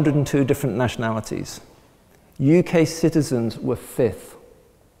saw 102 different nationalities. UK citizens were 5th.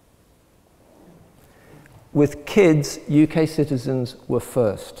 With kids, UK citizens were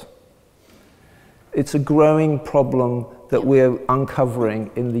 1st. It's a growing problem that we're uncovering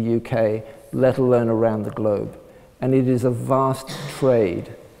in the UK, let alone around the globe. And it is a vast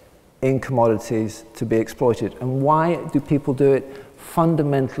trade in commodities to be exploited. And why do people do it?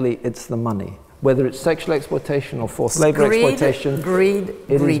 Fundamentally, it's the money. Whether it's sexual exploitation or forced labor exploitation, greed.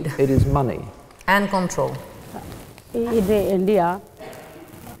 It is money. And control. In India,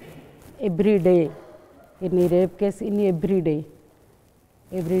 every day, in a rape case, every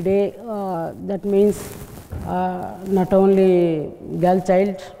day, that means not only girl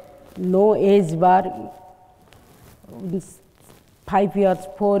child, no age bar, 5 years,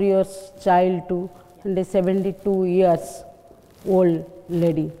 4 years child to and a 72 years old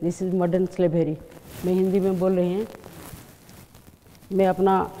lady. This is modern slavery. मैं हिंदी में बोल रही हूँ, मैं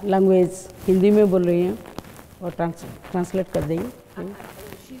अपना language Hindi में बोल रही हूँ और ट्रांसलेट कर देंगे.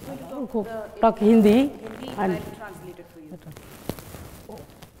 टॉक हिंदी एंड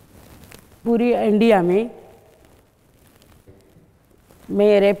पूरी इंडिया में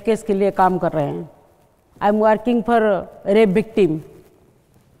मैं रेप केस के लिए काम कर रहे हैं. I am working for rape victim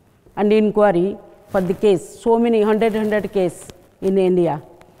and inquiry for the case. So many 100 case in India.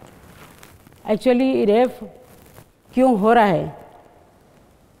 Actually, rape क्यों हो रहा है?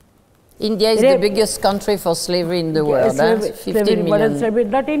 India is the biggest country for slavery in the world. 15 million. Slavery,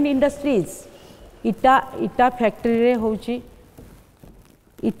 not in industries. इटा factory होची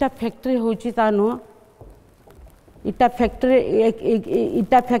तानो. इटा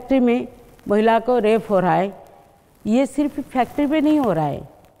factory में महिला को रेप हो रहा है. ये सिर्फ फैक्ट्री पे नहीं हो रहा है,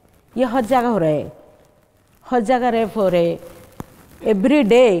 ये हर जगह हो रहा है. हर जगह रेप हो रहे. एवरी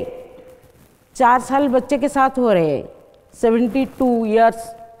डे 4 साल बच्चे के साथ हो रहे, 72 इयर्स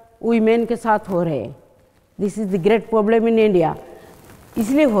वीमेन के साथ हो रहे. This is the great problem in India.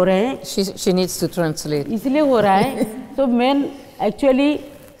 इसलिए हो रहे हैं. She needs to translate. इसलिए हो रहा है. तो main actually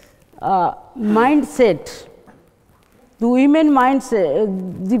mind set, the women mindset,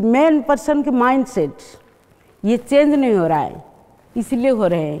 the man person के mindset, ये change नहीं हो रहा है, इसलिए हो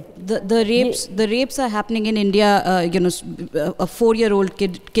रहे हैं. The rapes are happening in India. You know, a 4-year-old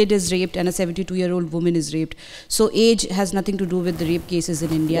kid is raped and a 72-year-old woman is raped. So age has nothing to do with the rape cases in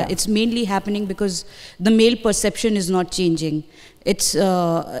India. Yeah. It's mainly happening because the male perception is not changing. It's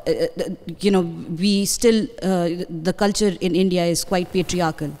you know, we still the culture in India is quite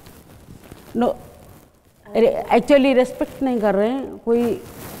patriarchal. No. Actually respect नहीं कर रहे हैं. कोई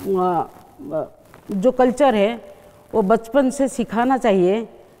जो culture है वो बचपन से सिखाना चाहिए.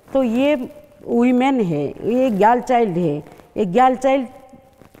 तो ये वीमेन है, ये गर्ल चाइल्ड है, ये girl child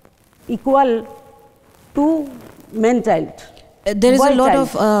equal to main child. There is a lot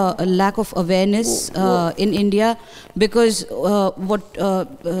of lack of awareness in India, because what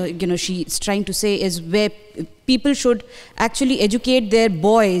you know, she's trying to say is where people should actually educate their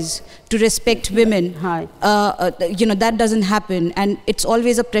boys to respect women. You know, that doesn't happen, and it's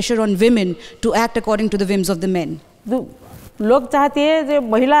always a pressure on women to act according to the whims of the men. लोग चाहते हैं जो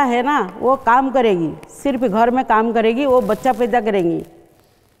महिला है ना वो काम करेगी, सिर्फ घर में काम करेगी, वो बच्चा पैदा करेंगी.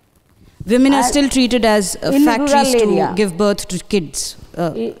 Women are still treated as factories to give birth to kids.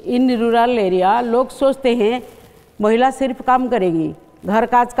 In rural area, लोग सोचते हैं महिला सिर्फ काम करेगी, घर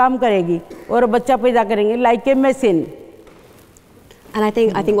काज काम करेगी और बच्चा पैदा करेंगे, like a machine. And I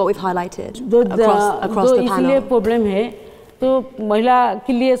think what we've highlighted across the panel. इसलिए प्रॉब्लम है तो महिला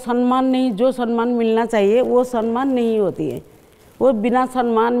के लिए सम्मान नहीं, जो सम्मान मिलना चाहिए वो सम्मान नहीं होती है। वो बिना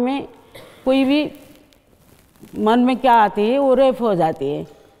सम्मान में कोई भी मन में क्या आती है वो रेप हो जाती है।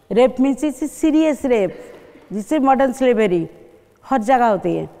 Rape means it's serious rape, जिससे मॉडर्न स्लेवरी हर जगह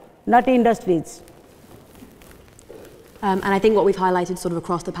होती है, not industries. And I think what we've highlighted sort of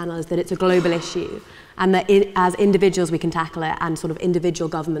across the panel is that it's a global issue, and that as individuals we can tackle it, and sort of individual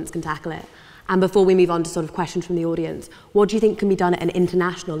governments can tackle it. And before we move on to sort of questions from the audience, what do you think can be done at an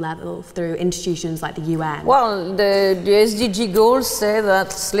international level through institutions like the UN? Well, the SDG goals say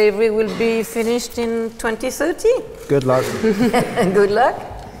that slavery will be finished in 2030. Good luck. Good luck.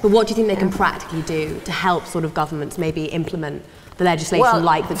 But what do you think they can practically do to help sort of governments maybe implement the legislation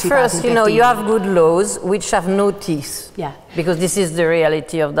like the 2015? First, you know, you have good laws which have no teeth. Yeah. Because this is the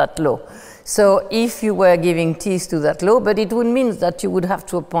reality of that law. So if you were giving teeth to that law, but it would mean that you would have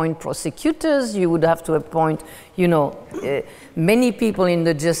to appoint prosecutors, you would have to appoint, you know, many people in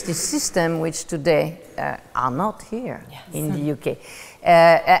the justice system which today are not here in the UK.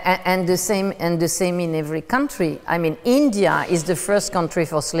 And the same in every country. I mean, India is the first country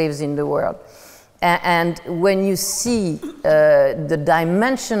for slaves in the world. And when you see the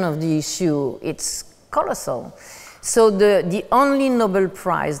dimension of the issue, it's colossal. So the only Nobel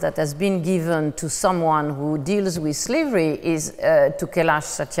Prize that has been given to someone who deals with slavery is to Kailash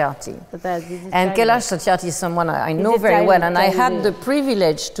Satyarthi. And Kailash Satyarthi is someone I know very well, and I had the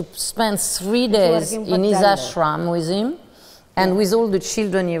privilege to spend 3 days in his ashram with him and with all the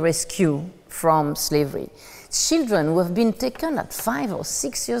children he rescued from slavery. Children who have been taken at 5 or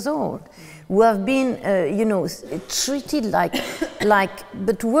 6 years old, who have been, you know, treated like,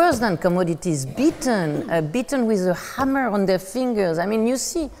 but worse than commodities, beaten with a hammer on their fingers. I mean, you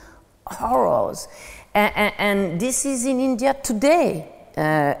see horrors. And this is in India today.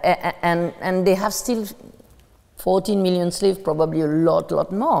 And they have still 14 million slaves, probably a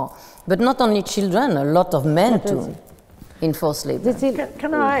lot more. But not only children, a lot of men too, in forced labor.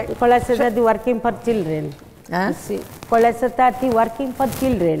 Can I? Working for children. Working for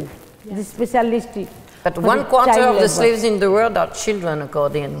children. The specialist. But 1/4 of the slaves in the world are children,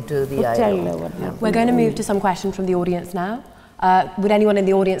 according to the ILO. We're going to move to some questions from the audience now. Would anyone in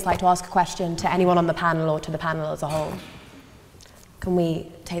the audience like to ask a question to anyone on the panel or to the panel as a whole? Can we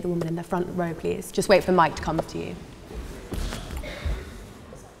take the woman in the front row, please? Just wait for the mic to come to you.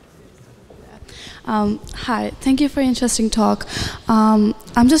 Hi, thank you for your interesting talk.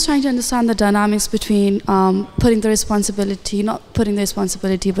 I'm just trying to understand the dynamics between putting the responsibility, not putting the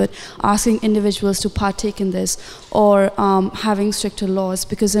responsibility, but asking individuals to partake in this, or having stricter laws,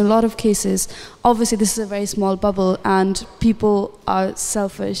 because in a lot of cases, obviously this is a very small bubble and people are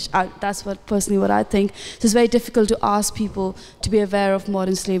selfish. That's personally what I think. So it's very difficult to ask people to be aware of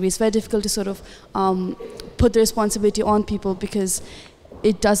modern slavery. It's very difficult to sort of put the responsibility on people, because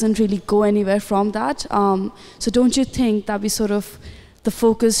it doesn't really go anywhere from that. So don't you think that we sort of, the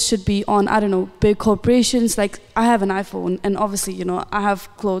focus should be on, I don't know, big corporations? Like, I have an iPhone, and obviously, you know, I have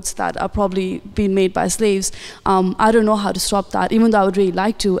clothes that are probably being made by slaves. I don't know how to stop that, even though I would really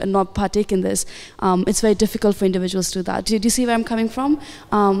like to and not partake in this. It's very difficult for individuals to do that. Do you see where I'm coming from?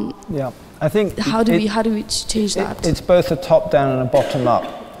 Yeah, I think how do we change that? It's both a top-down and a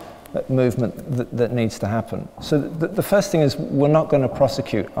bottom-up movement that needs to happen. So the first thing is, we're not going to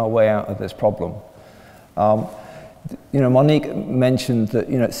prosecute our way out of this problem. You know, Monique mentioned that,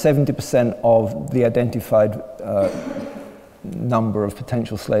 you know, 70% of the identified number of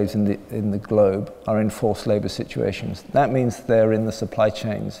potential slaves in the globe are in forced labor situations. That means they're in the supply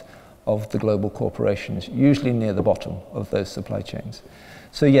chains of the global corporations, usually near the bottom of those supply chains.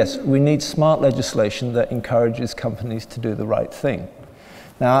 So yes, we need smart legislation that encourages companies to do the right thing.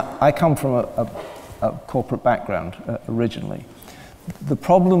 Now, I come from a corporate background originally. The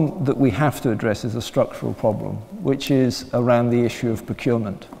problem that we have to address is a structural problem, which is around the issue of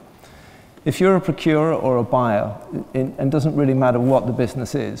procurement. If you're a procurer or a buyer, and doesn't really matter what the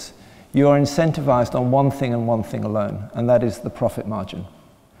business is, you are incentivized on one thing and one thing alone, and that is the profit margin.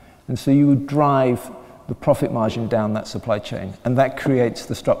 And so you would drive the profit margin down that supply chain, and that creates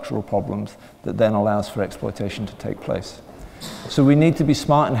the structural problems that then allows for exploitation to take place. So we need to be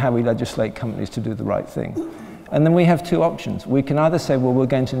smart in how we legislate companies to do the right thing. And then we have two options. We can either say, well, we're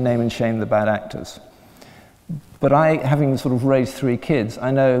going to name and shame the bad actors. But having sort of raised 3 kids,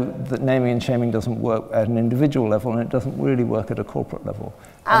 I know that naming and shaming doesn't work at an individual level, and it doesn't really work at a corporate level.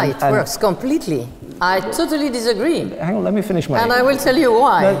 It works completely. I totally disagree. Hang on, let me finish, Monique. And I will tell you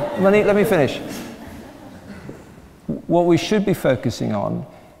why. No, Monique, let me finish. What we should be focusing on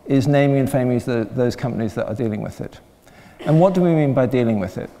is naming and faming those companies that are dealing with it. And what do we mean by dealing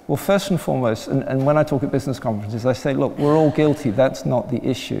with it? Well, first and foremost, and when I talk at business conferences, I say, look, we're all guilty. That's not the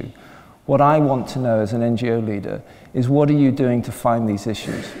issue. What I want to know as an NGO leader is, what are you doing to find these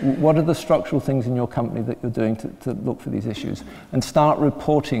issues? What are the structural things in your company that you're doing to look for these issues? And start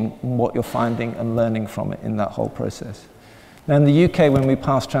reporting on what you're finding and learning from it in that whole process. Now, in the UK, when we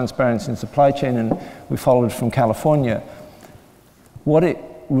passed transparency in supply chain and we followed from California, what it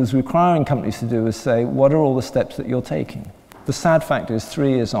was requiring companies to do was say, what are all the steps that you're taking? The sad fact is, 3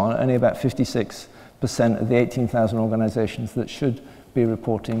 years on, only about 56% of the 18,000 organizations that should be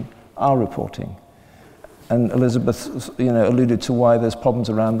reporting are reporting. And Elizabeth, alluded to why there's problems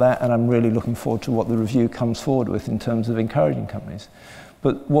around that, and I'm really looking forward to what the review comes forward with in terms of encouraging companies.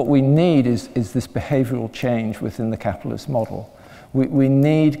 But what we need is this behavioral change within the capitalist model. We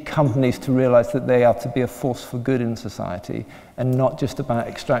need companies to realize that they are to be a force for good in society and not just about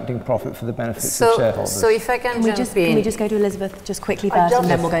extracting profit for the benefits of shareholders. So if I can Can we just go to Elizabeth just quickly first, and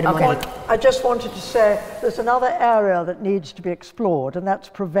then we'll go to Monique? I just wanted to say there's another area that needs to be explored, and that's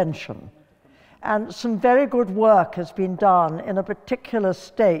prevention. And some very good work has been done in a particular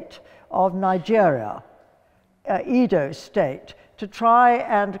state of Nigeria, Edo state, to try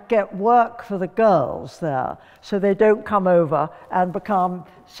and get work for the girls there so they don't come over and become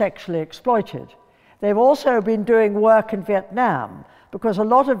sexually exploited. They've also been doing work in Vietnam, because a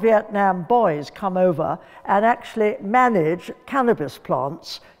lot of Vietnam boys come over and actually manage cannabis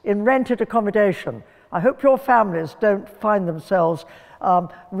plants in rented accommodation. I hope your families don't find themselves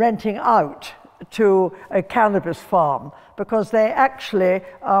renting out to a cannabis farm, because they actually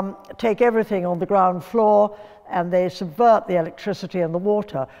take everything on the ground floor and they subvert the electricity and the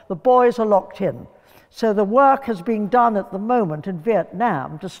water. The boys are locked in. So the work is being done at the moment in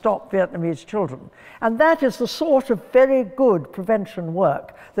Vietnam to stop Vietnamese children. And that is the sort of very good prevention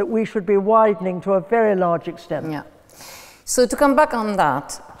work that we should be widening to a very large extent. Yeah. So to come back on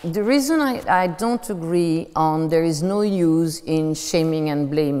that, the reason I don't agree on there is no use in shaming and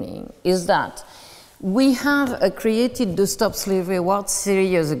blaming is that we have created the Stop Slavery Award 3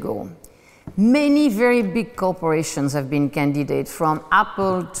 years ago. Many very big corporations have been candidates, from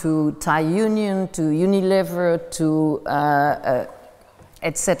Apple to Thai Union to Unilever to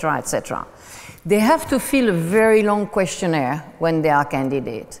etc., etc. They have to fill a very long questionnaire when they are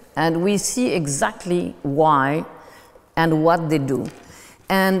candidates, and we see exactly why and what they do.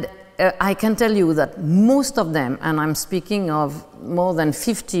 And I can tell you that most of them, and I'm speaking of more than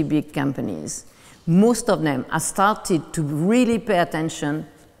 50 big companies, most of them have started to really pay attention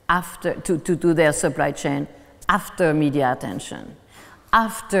after to their supply chain after media attention,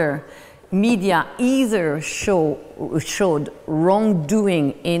 after media either showed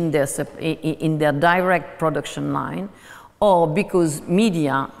wrongdoing in their direct production line, or because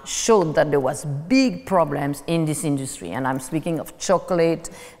media showed that there was big problems in this industry. And I'm speaking of chocolate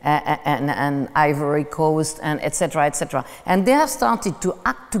and Ivory Coast and etc., etc. And they have started to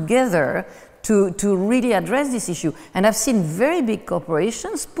act together to really address this issue. And I've seen very big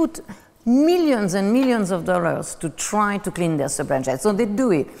corporations put millions and millions of dollars to try to clean their supply chain. So they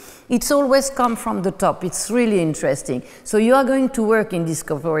do it. It's always come from the top. It's really interesting. So you are going to work in these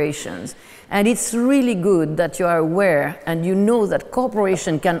corporations, and it's really good that you are aware and you know that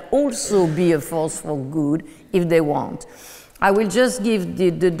corporation can also be a force for good if they want. I will just give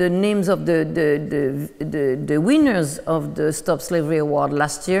the names of the winners of the Stop Slavery Award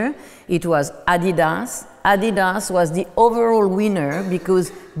last year. It was Adidas. Adidas was the overall winner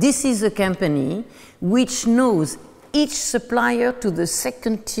because this is a company which knows each supplier to the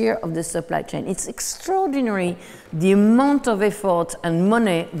second tier of the supply chain. It's extraordinary the amount of effort and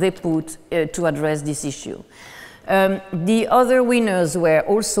money they put to address this issue. The other winners were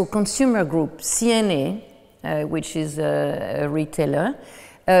also consumer group, CNA, which is a retailer,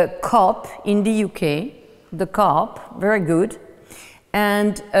 Coop in the UK, the Coop, very good.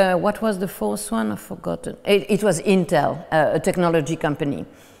 And what was the fourth one? I've forgotten. It was Intel, a technology company.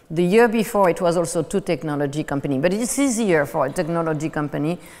 The year before, it was also 2 technology companies. But it's easier for a technology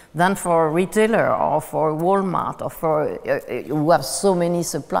company than for a retailer or for Walmart or for who have so many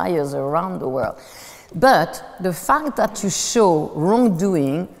suppliers around the world. But the fact that you show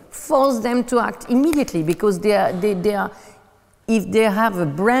wrongdoing force them to act immediately, because if they have a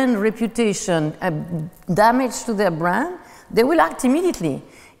brand reputation, damage to their brand, they will act immediately.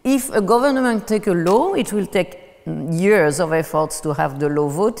 If a government takes a law, it will take years of efforts to have the law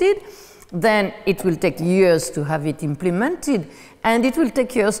voted, then it will take years to have it implemented, and it will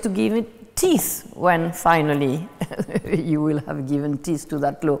take years to give it teeth when finally you will have given teeth to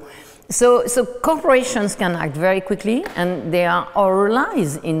that law. So corporations can act very quickly, and they are our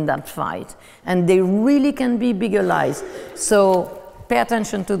allies in that fight, and they really can be big allies. So pay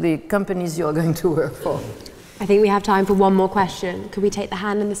attention to the companies you're going to work for. I think we have time for one more question. Could we take the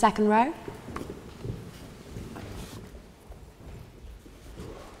hand in the second row?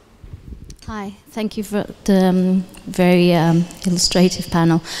 Hi, thank you for the very illustrative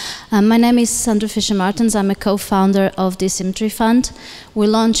panel. My name is Sandra Fisher-Martens. I'm a co-founder of the Symmetry Fund. We're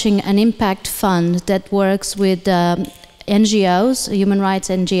launching an impact fund that works with NGOs, human rights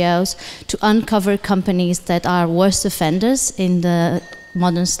NGOs, to uncover companies that are worst offenders in the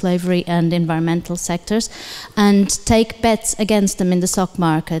modern slavery and environmental sectors and take bets against them in the stock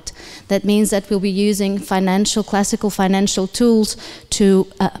market. That means that we'll be using classical financial tools to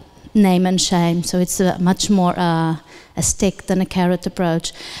name and shame. So it's a much more a stick than a carrot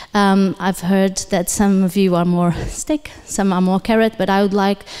approach. I've heard that some of you are more stick, some are more carrot, but I would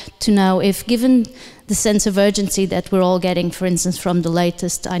like to know if, given the sense of urgency that we're all getting, for instance, from the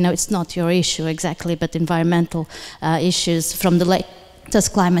latest, I know it's not your issue exactly, but environmental issues from the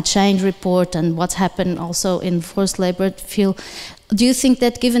latest climate change report and what's happened also in forced labor field, do you think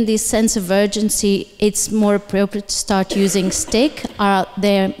that given this sense of urgency, it's more appropriate to start using stick? Are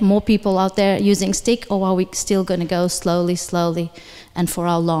there more people out there using stick, or are we still going to go slowly, and for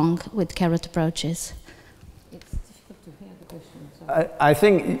how long with carrot approaches? It's difficult to hear the question. I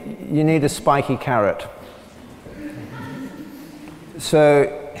think you need a spiky carrot.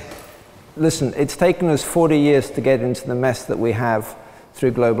 So, listen, it's taken us 40 years to get into the mess that we have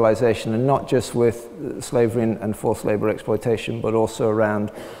through globalization, and not just with slavery and forced labor exploitation, but also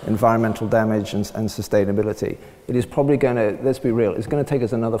around environmental damage and sustainability. It is probably going to, let's be real, it's going to take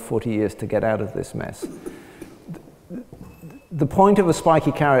us another 40 years to get out of this mess. The point of a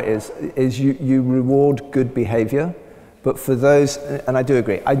spiky carrot is you reward good behavior, but for those, and I do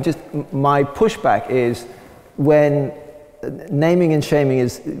agree, my pushback is when naming and shaming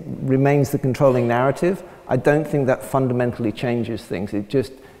remains the controlling narrative, I don't think that fundamentally changes things. It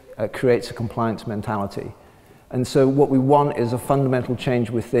just creates a compliance mentality. And so what we want is a fundamental change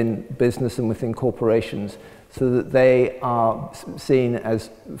within business and within corporations so that they are seen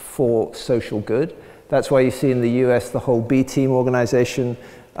as for social good. That's why you see in the US the whole B Team organization,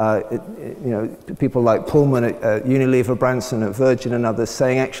 people like Pullman at Unilever, Branson at Virgin and others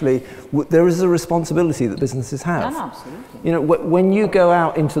saying actually there is a responsibility that businesses have. Yeah, absolutely. You know, when you go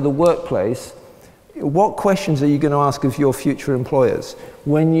out into the workplace, what questions are you going to ask of your future employers?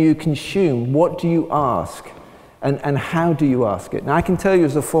 When you consume, what do you ask? And how do you ask it? Now, I can tell you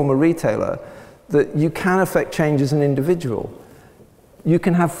as a former retailer that you can affect change as an individual. You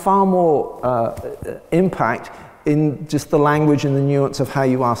can have far more impact in just the language and the nuance of how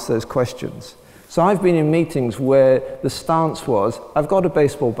you ask those questions. So I've been in meetings where the stance was, I've got a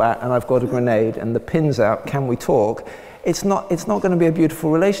baseball bat and I've got a grenade and the pin's out, can we talk? It's not going to be a beautiful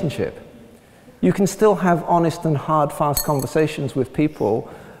relationship. You can still have honest and hard, fast conversations with people,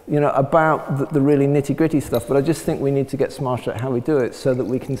 about the really nitty-gritty stuff, but I just think we need to get smarter at how we do it so that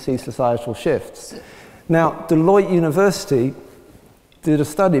we can see societal shifts. Now, Deloitte University did a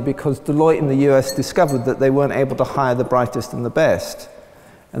study because Deloitte in the US discovered that they weren't able to hire the brightest and the best,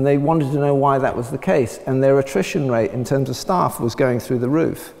 and they wanted to know why that was the case, and their attrition rate in terms of staff was going through the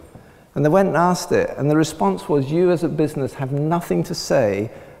roof. And they went and asked it, and the response was, you as a business have nothing to say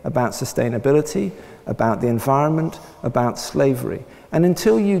about sustainability, about the environment, about slavery. And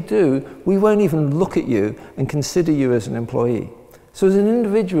until you do, we won't even look at you and consider you as an employee. So as an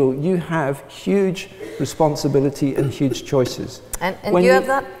individual, you have huge responsibility and huge choices. And you have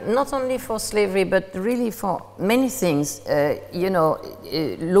that not only for slavery, but really for many things.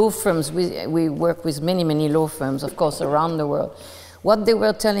 Law firms, we work with many law firms, of course, around the world. What they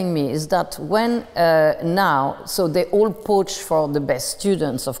were telling me is that when so they all poach for the best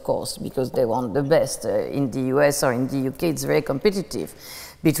students, of course, because they want the best. In the US or in the UK, it's very competitive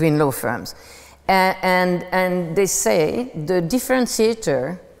between law firms. And they say the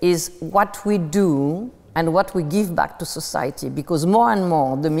differentiator is what we do and what we give back to society, because more and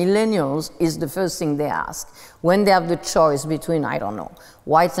more the millennials is the first thing they ask. When they have the choice between, I don't know,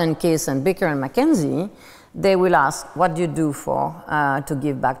 White and Case and Baker and McKenzie, they will ask, what do you do to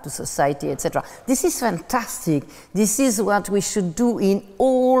give back to society, etc. This is fantastic. This is what we should do in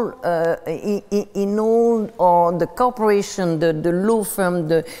all, the corporation, the law firm,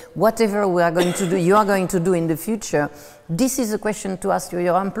 whatever we are going to do, you are going to do in the future. This is a question to ask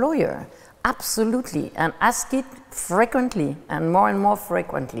your employer. Absolutely, and ask it frequently and more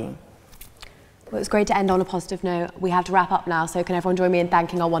frequently. Well, it's great to end on a positive note. We have to wrap up now, so can everyone join me in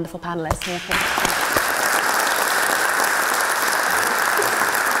thanking our wonderful panellists here?